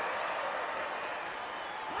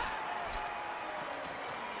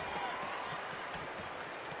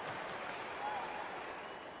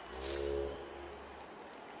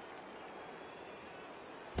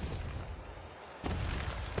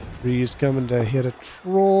 Tree's coming to hit a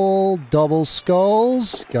troll. Double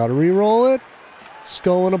skulls. Gotta re-roll it.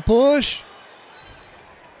 Skull and a push.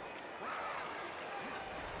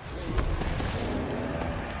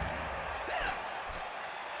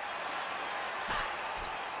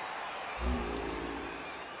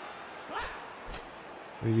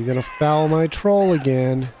 Are you gonna foul my troll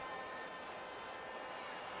again?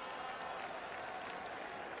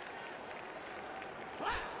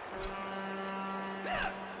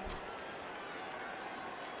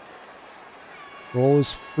 Troll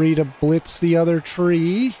is free to blitz the other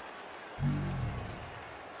tree.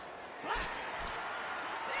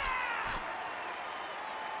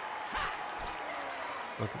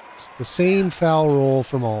 Look, it's the same foul roll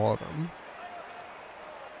from all of them.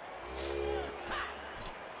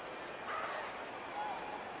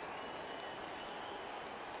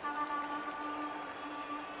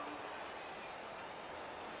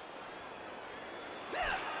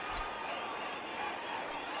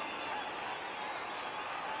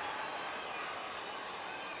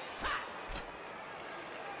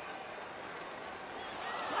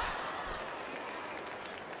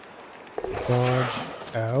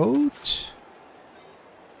 Dodge out.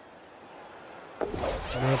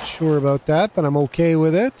 I'm not sure about that, but I'm okay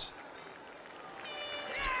with it.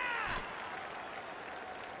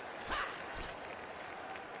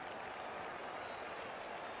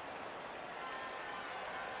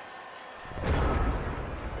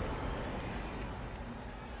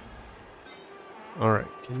 All right,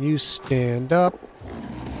 can you stand up?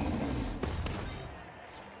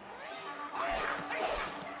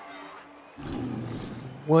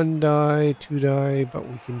 One die, two die, but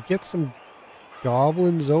we can get some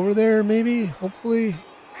goblins over there, maybe, hopefully.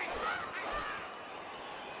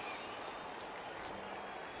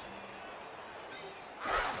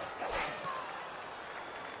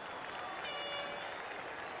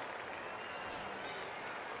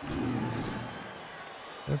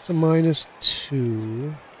 That's a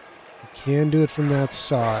 -2. We can do it from that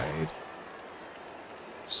side.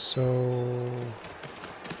 So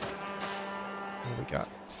what do we got?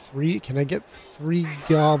 3. Can I get 3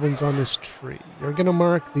 goblins on this tree? You're gonna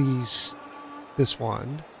mark this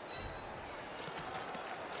one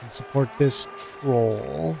and support this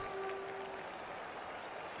troll.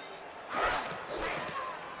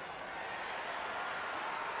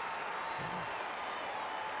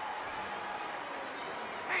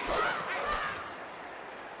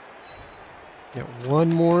 Get one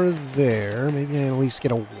more there. Maybe I at least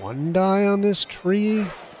get a 1 die on this tree.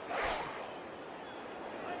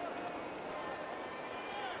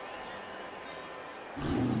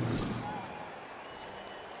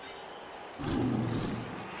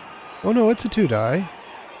 Oh no, it's a 2 die.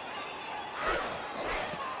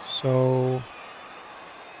 So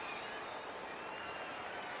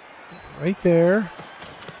right there.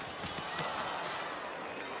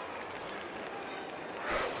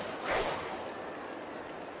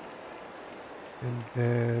 And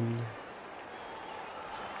then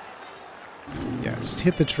yeah, just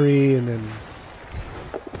hit the tree and then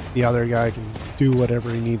the other guy can do whatever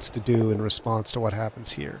he needs to do in response to what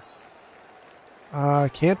happens here.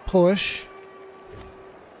 Can't push.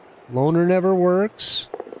 Loner never works.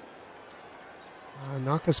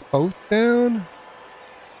 Knock us both down.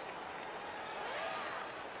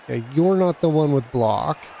 Okay, you're not the one with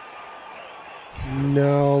block.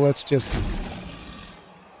 No, let's just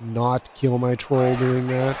not kill my troll doing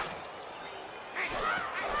that.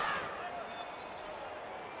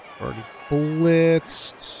 Already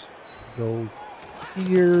blitzed. Go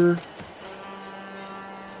here.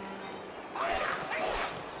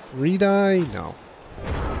 3 die? No.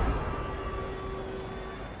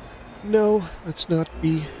 No, let's not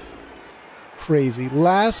be crazy.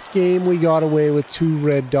 Last game we got away with 2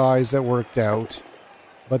 red dies that worked out,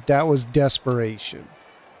 but that was desperation.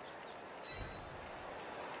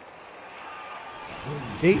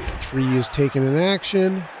 Okay, tree is taking an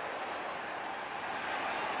action.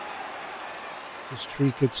 This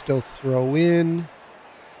tree could still throw in.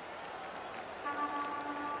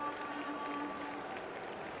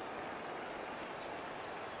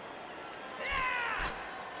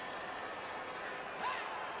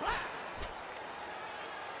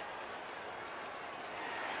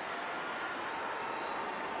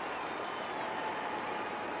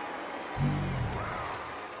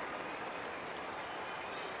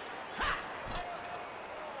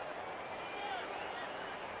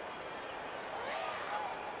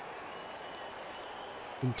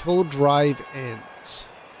 Until drive ends.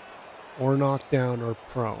 Or knocked down or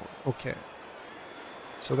prone. Okay.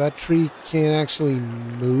 So that tree can't actually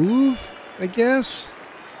move, I guess?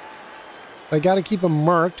 I gotta keep him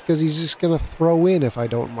marked because he's just gonna throw in if I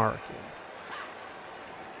don't mark him.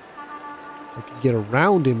 If I could get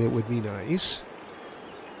around him, it would be nice.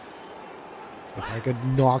 If I could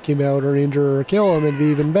knock him out or injure or kill him, it'd be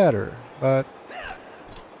even better. But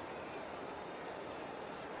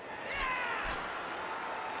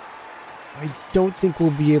I don't think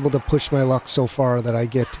we'll be able to push my luck so far that I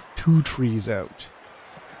get 2 trees out.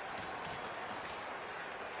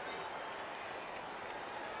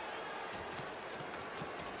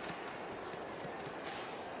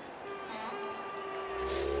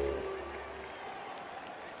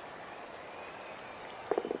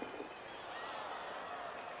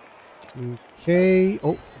 Okay.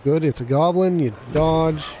 Oh, good. It's a goblin. You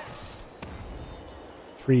dodge.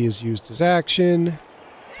 Tree is used as action.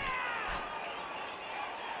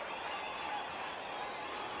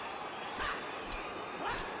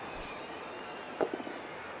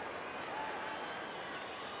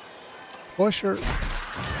 Pusher.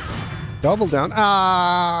 Double down.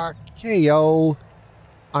 Ah, KO.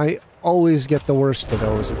 I always get the worst of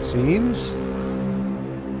those, it seems.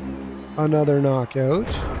 Another knockout.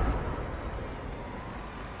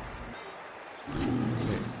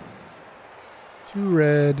 Okay. 2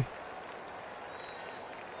 red.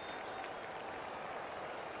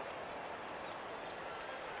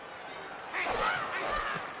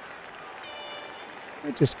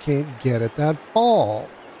 I just can't get at that ball.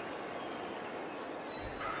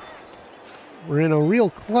 We're in a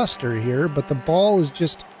real cluster here, but the ball is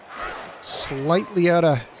just slightly out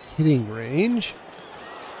of hitting range.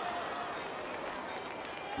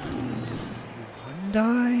 1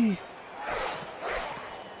 die?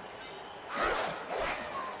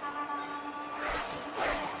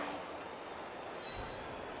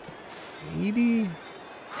 Maybe?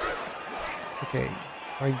 Okay,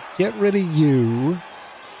 if I get rid of you...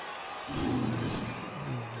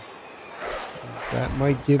 That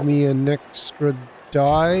might give me an extra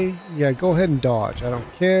die. Yeah, go ahead and dodge. I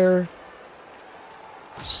don't care.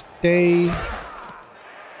 Stay.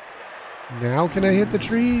 Now can I hit the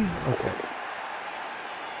tree? Okay.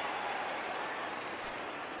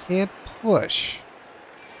 Can't push.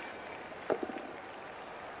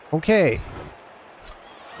 Okay.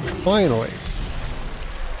 Finally.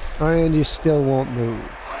 And you still won't move.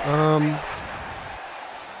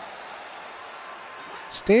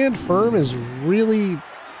 Stand firm is really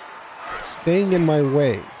staying in my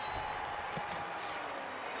way.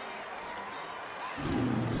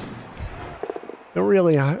 Don't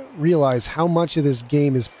really realize how much of this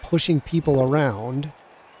game is pushing people around.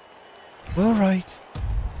 All right.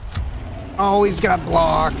 Oh, he's got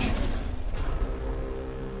block.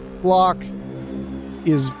 Block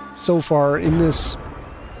is so far in this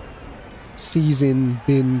season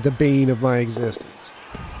been the bane of my existence.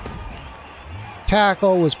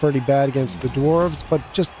 Tackle was pretty bad against the dwarves, but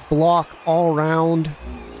just block all around.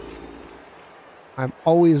 I'm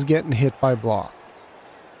always getting hit by block.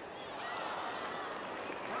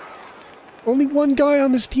 Only 1 guy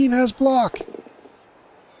on this team has block.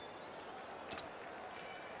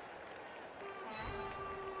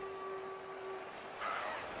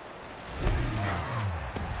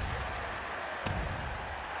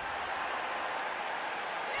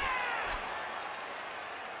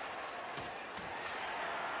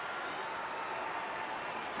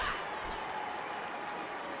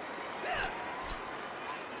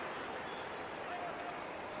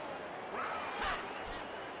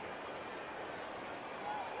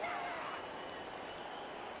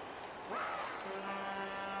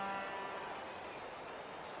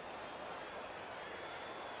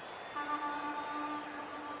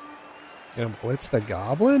 Gonna blitz the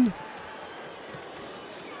goblin?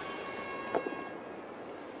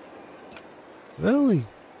 Well, he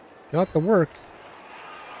got the work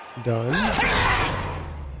done.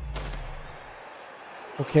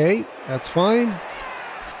 Okay, that's fine.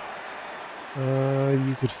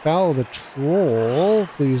 You could foul the troll.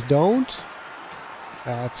 Please don't.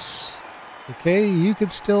 That's okay. You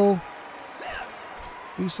could still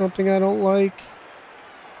do something I don't like.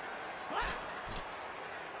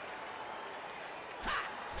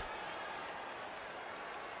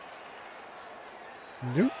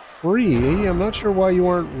 You're free. I'm not sure why you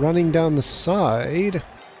aren't running down the side.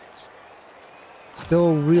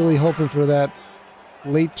 Still really hoping for that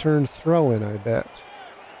late turn throw-in, I bet.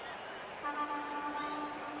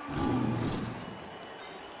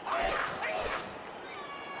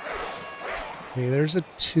 Okay, there's a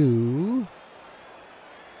 2.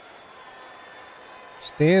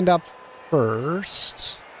 stand up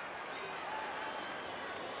first.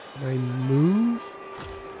 Can I move?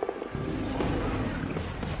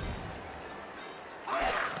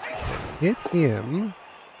 Hit him.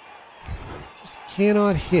 Just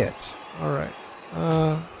cannot hit. Alright.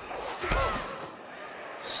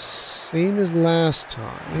 Same as last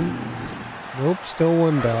time. Nope, still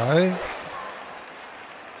one die.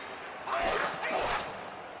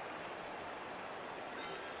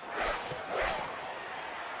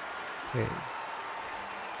 Okay.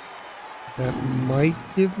 That might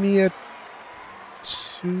give me a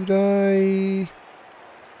 2 die.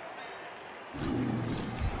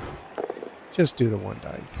 Just do the 1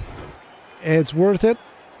 die. It's worth it.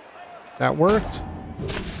 That worked.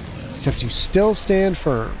 Except you still stand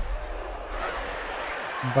firm.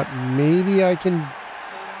 But maybe I can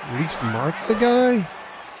at least mark the guy?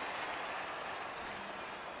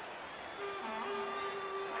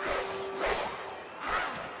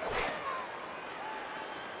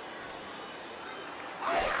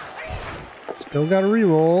 Still got a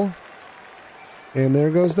reroll. And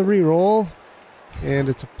there goes the reroll. And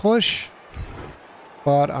it's a push.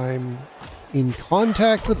 But I'm in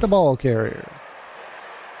contact with the ball carrier.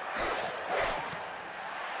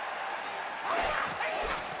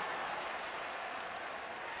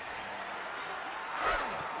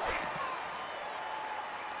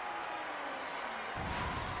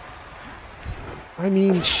 I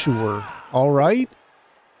mean, sure. All right.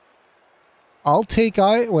 I'll take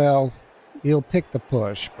well, he'll pick the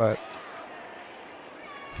push, but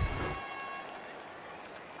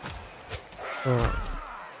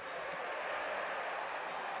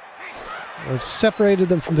I've separated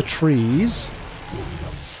them from the trees.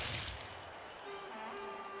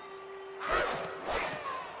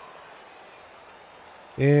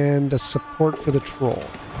 And a support for the troll.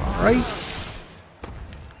 All right.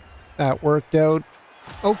 That worked out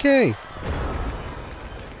okay.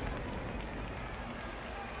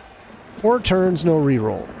 4 turns, no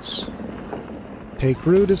rerolls. Take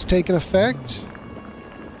root has taken effect.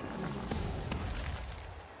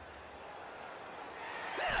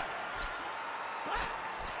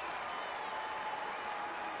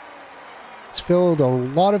 It's filled a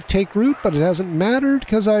lot of take root, but it hasn't mattered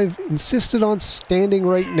because I've insisted on standing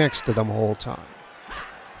right next to them the whole time.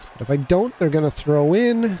 But if I don't, they're going to throw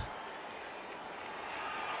in.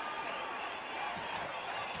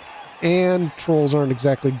 And trolls aren't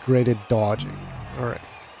exactly great at dodging. Alright.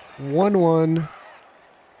 1-1.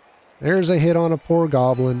 There's a hit on a poor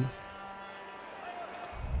goblin.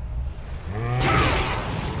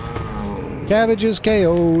 Cabbage is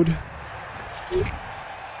KO'd. I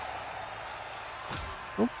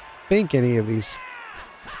don't think any of these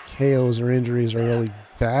KOs or injuries are really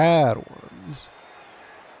bad ones.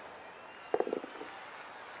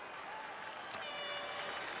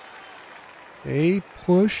 Okay,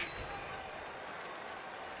 push.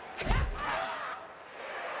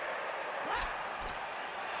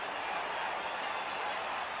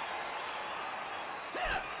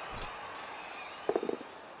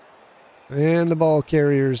 And the ball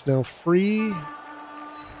carrier is now free.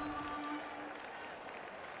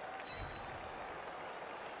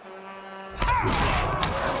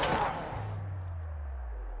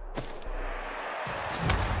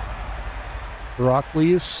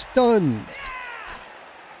 Broccoli is stunned.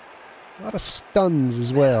 A lot of stuns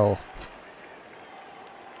as well.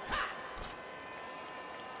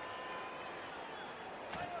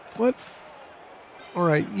 What?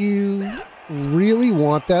 Alright, you really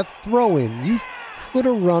want that throw-in. You could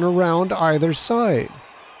have run around either side.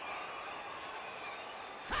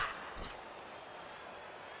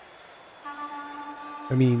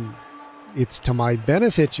 I mean, it's to my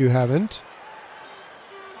benefit you haven't.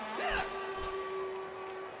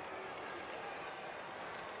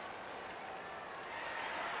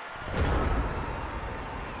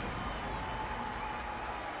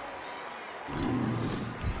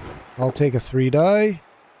 I'll take a 3 die.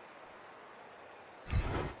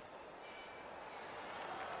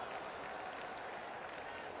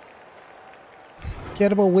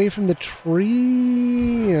 Get him away from the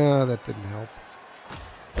tree. That didn't help.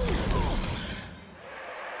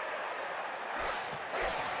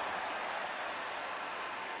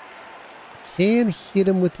 Can hit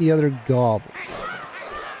him with the other goblin.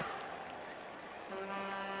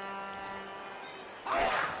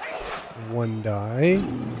 One die.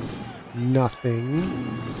 Nothing.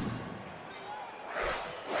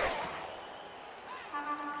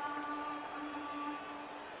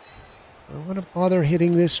 I don't want to bother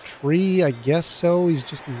hitting this tree. I guess so. He's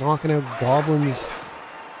just knocking out goblins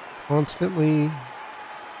constantly.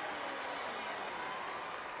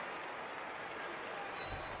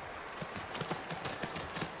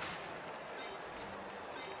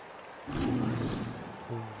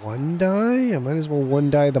 one die? I might as well one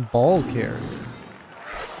die the ball carrier.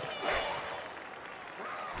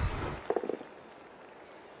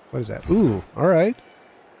 What is that? Ooh, alright.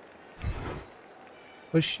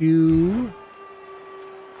 Push you.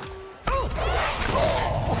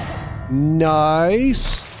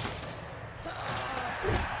 Nice.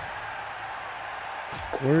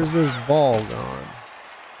 Where's this ball gone?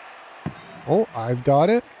 Oh, I've got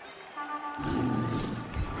it.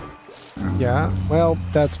 Yeah, well,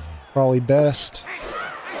 that's probably best.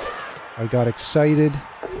 I got excited.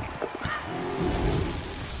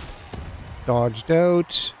 Dodged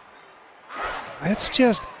out. Let's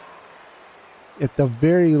just, at the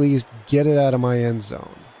very least, get it out of my end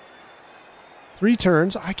zone. 3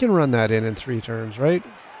 turns. I can run that in 3 turns, right?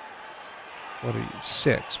 What are you?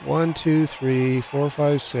 6. 1, 2, 3, 4,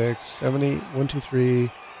 5, 6, 7, 8. 1, 2,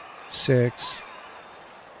 3, 6.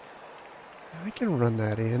 I can run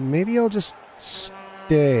that in. Maybe I'll just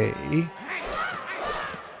stay.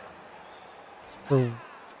 For...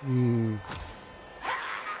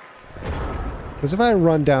 Because if I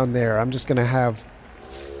run down there, I'm just going to have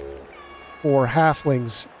 4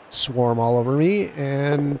 halflings swarm all over me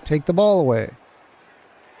and take the ball away.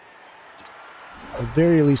 At the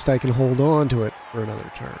very least, I can hold on to it for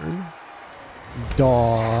another turn.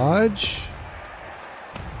 Dodge.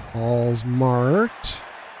 Ball's marked.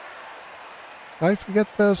 Did I forget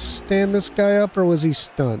to stand this guy up, or was he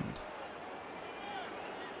stunned?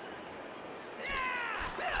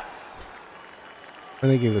 I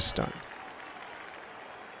think he was stunned.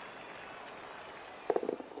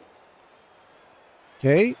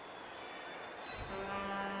 Okay.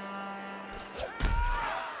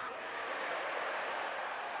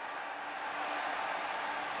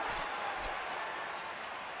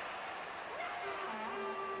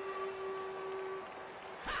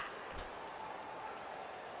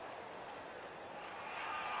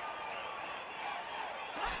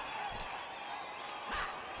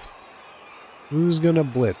 Who's gonna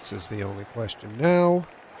blitz is the only question now.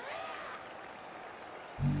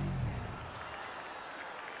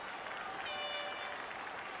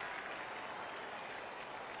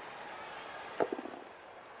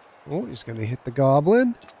 Oh, he's gonna hit the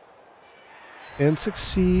goblin. And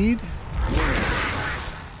succeed.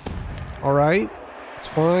 Alright, it's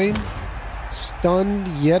fine. Stunned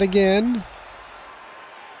yet again.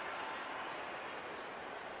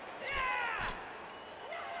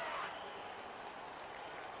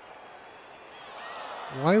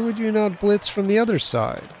 Why would you not blitz from the other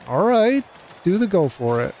side? Alright, do the go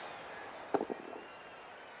for it.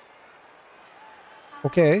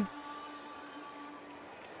 Okay.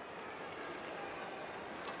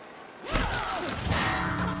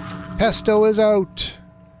 Pesto is out.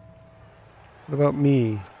 What about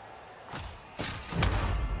me?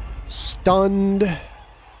 Stunned.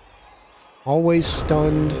 Always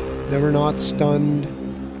stunned. Never not stunned.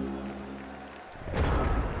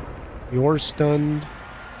 You're stunned.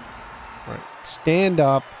 All right, stand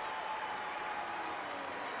up.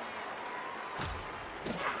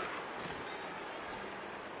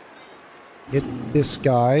 Hit this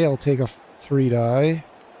guy. I'll take a 3 die.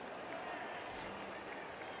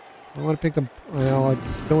 I want to pick the... Well, I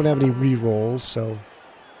don't have any re-rolls, so...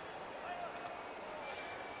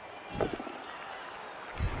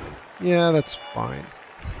 Yeah, that's fine.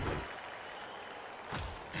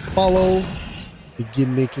 Follow.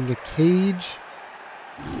 Begin making a cage.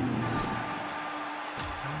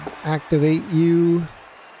 Activate you.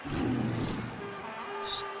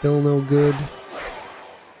 Still no good.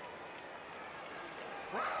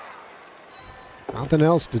 Nothing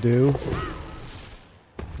else to do.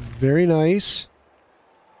 Very nice.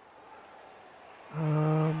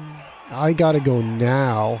 I gotta go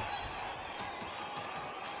now.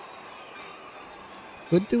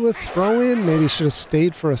 Could do a throw-in. Maybe should have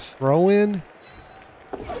stayed for a throw-in.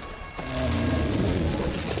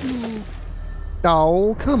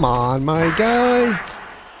 Oh, come on, my guy.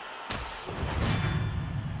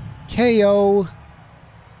 KO.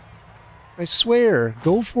 I swear,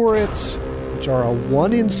 go for it. Which are a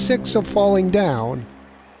 1 in 6 of falling down.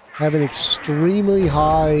 Have an extremely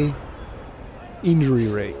high injury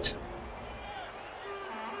rate.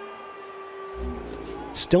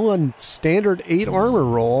 Still on standard 8 armor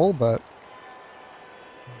roll, but...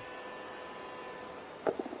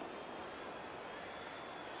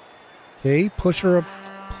 Okay, push her a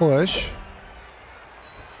push.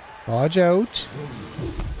 Dodge out.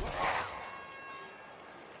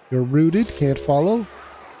 You're rooted, can't follow.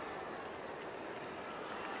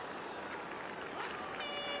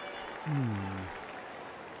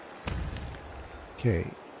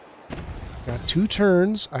 Okay. Got 2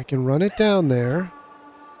 turns. I can run it down there.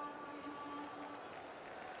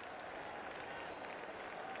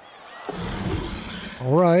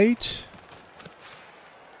 All right.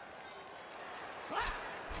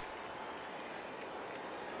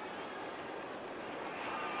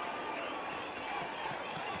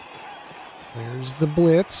 There's the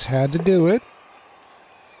blitz. Had to do it.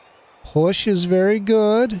 Push is very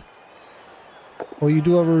good. Oh, you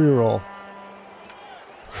do have a reroll.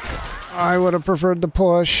 I would have preferred the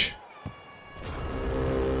push.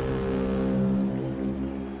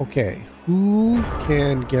 Okay. Who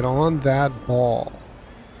can get on that ball?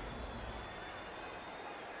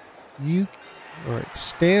 You... Alright,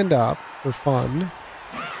 stand up for fun.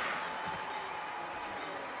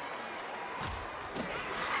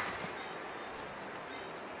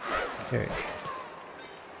 Okay.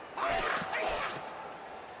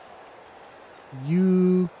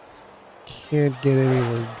 You can't get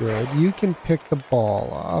anywhere good. You can pick the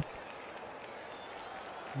ball up.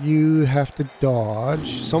 You have to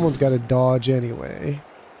dodge. Someone's got to dodge anyway.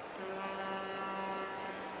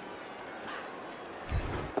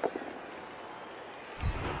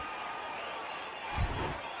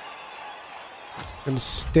 I'm going to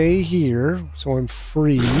stay here so I'm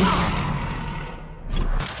free.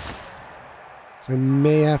 So I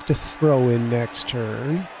may have to throw in next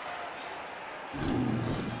turn.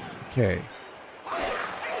 Okay.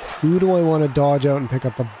 Who do I want to dodge out and pick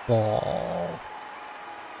up the ball?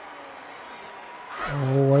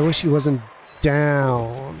 Oh, I wish he wasn't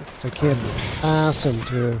down, because I can't pass him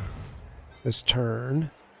to this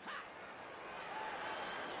turn.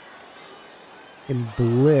 I can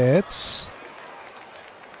blitz.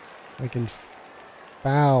 I can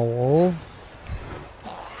foul.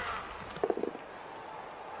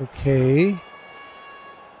 Okay.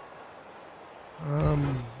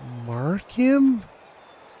 Mark him?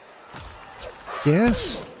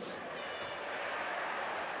 Guess?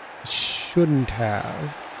 Shouldn't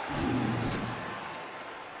have.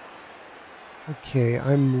 Okay,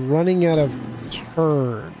 I'm running out of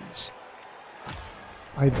turns.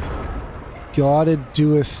 I gotta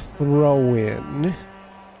do a throw-in.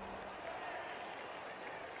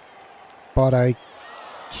 But I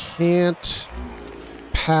can't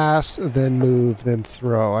pass, then move, then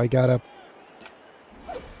throw. I gotta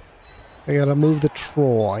move the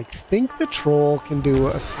troll. I think the troll can do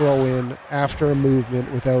a throw-in after a movement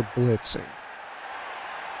without blitzing.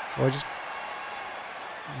 So I just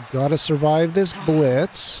gotta survive this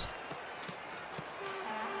blitz.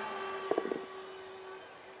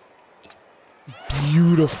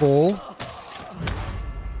 Beautiful.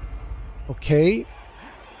 Okay.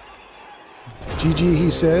 GG,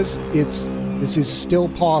 he says. This is still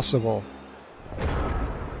possible.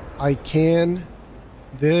 I can...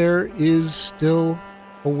 There is still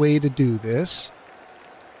a way to do this.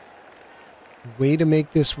 A way to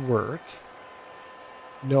make this work.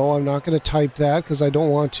 No, I'm not going to type that because I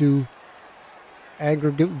don't want to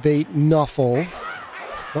aggravate Nuffle.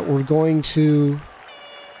 But we're going to...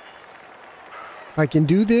 If I can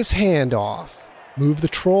do this handoff, move the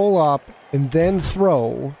troll up, and then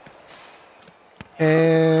throw...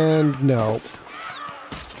 And no.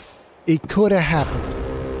 It could have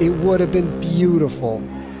happened. It would have been beautiful.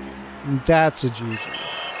 And that's a GG.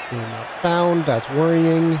 Game not found. That's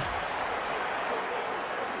worrying.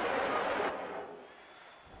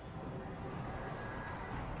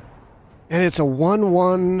 And it's a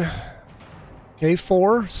 1-1. Okay,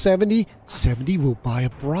 4, 70. 70 will buy a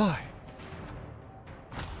bride.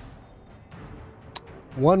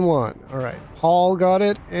 1-1. All right. Paul got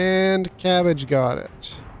it, and Cabbage got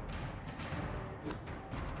it.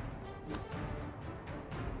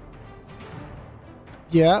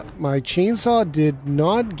 Yeah, my chainsaw did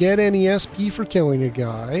not get any SP for killing a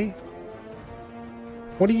guy.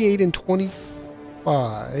 28 and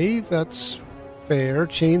 25. That's fair.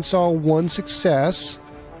 Chainsaw 1 success.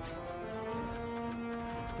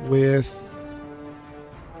 With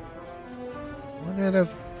 1 out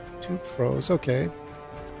of 2 pros. Okay.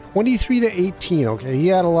 23 to 18. Okay, he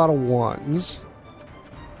had a lot of 1s.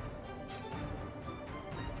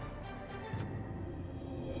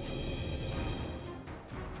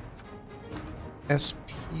 SP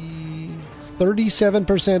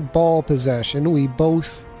 37% ball possession. We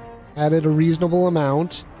both added a reasonable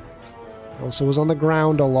amount. Also was on the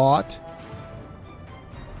ground a lot.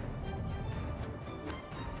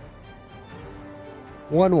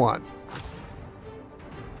 One.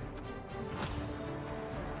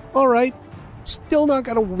 Alright. Still not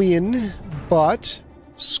gonna win, but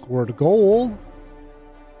scored a goal.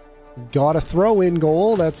 Got a throw-in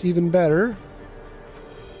goal. That's even better.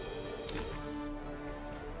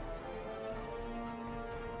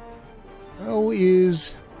 How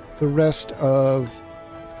is the rest of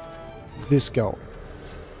this going?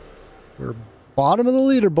 We're bottom of the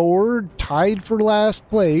leaderboard, tied for last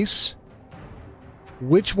place.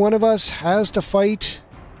 Which one of us has to fight?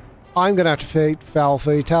 I'm going to have to fight Foul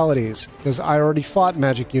Fatalities, because I already fought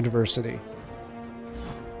Magic University.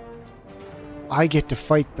 I get to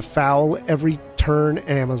fight the Foul every turn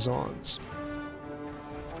Amazons.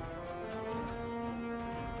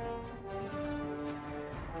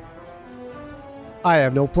 I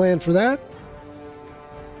have no plan for that.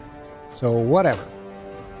 So whatever.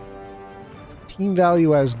 Team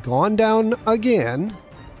value has gone down again.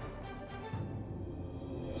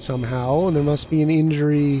 Somehow, and there must be an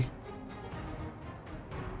injury.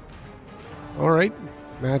 Alright,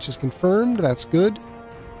 match is confirmed. That's good.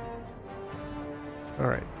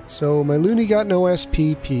 Alright, so my Looney got no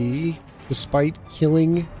SPP, despite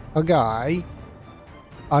killing a guy.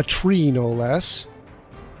 A tree, no less.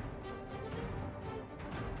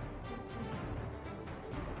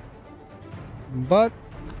 But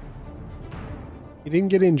he didn't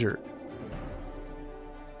get injured.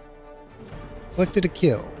 Collected a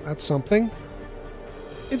kill. That's something.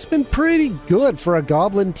 It's been pretty good for a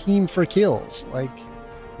Goblin team for kills. Like,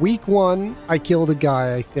 week 1, I killed a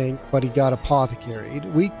guy, I think, but he got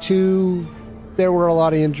apothecaried. Week 2, there were a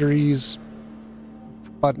lot of injuries,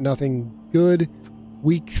 but nothing good.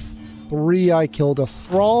 Week 3, I killed a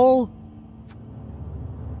Thrall.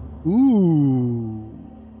 Ooh.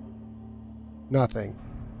 Nothing.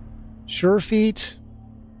 Sure feet.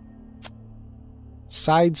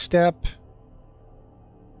 Sidestep.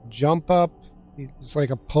 Jump up. It's like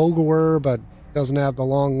a pogoer, but doesn't have the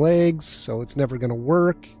long legs, so it's never going to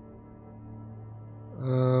work.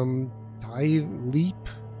 Dive, leap.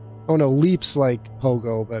 Oh no, leap's like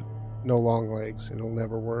pogo, but no long legs. It'll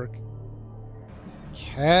never work.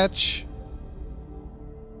 Catch.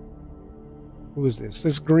 Who is this?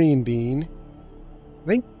 This green bean. I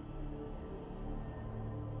think.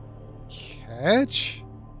 Catch.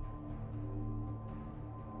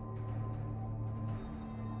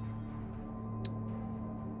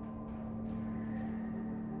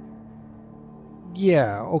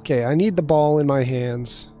 Yeah, okay, I need the ball in my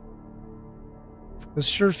hands. With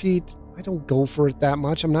sure feet, I don't go for it that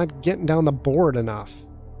much. I'm not getting down the board enough.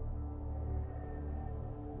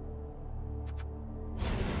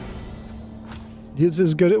 This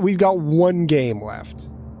is good. We've got one game left.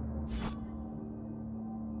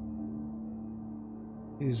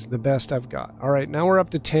 Is the best I've got. Alright, now we're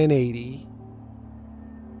up to 1080.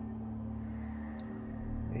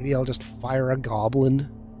 Maybe I'll just fire a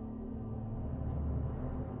goblin.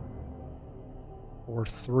 Or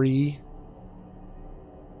 3.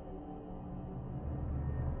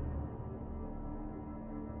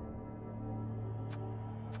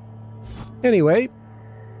 Anyway,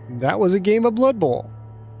 that was a game of Blood Bowl.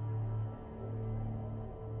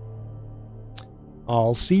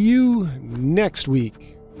 I'll see you next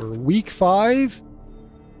week for week 5,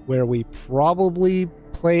 where we probably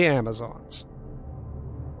play Amazons.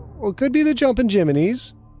 Well, it could be the Jumpin'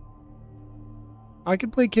 Jiminy's. I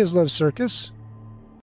could play Kislev Circus.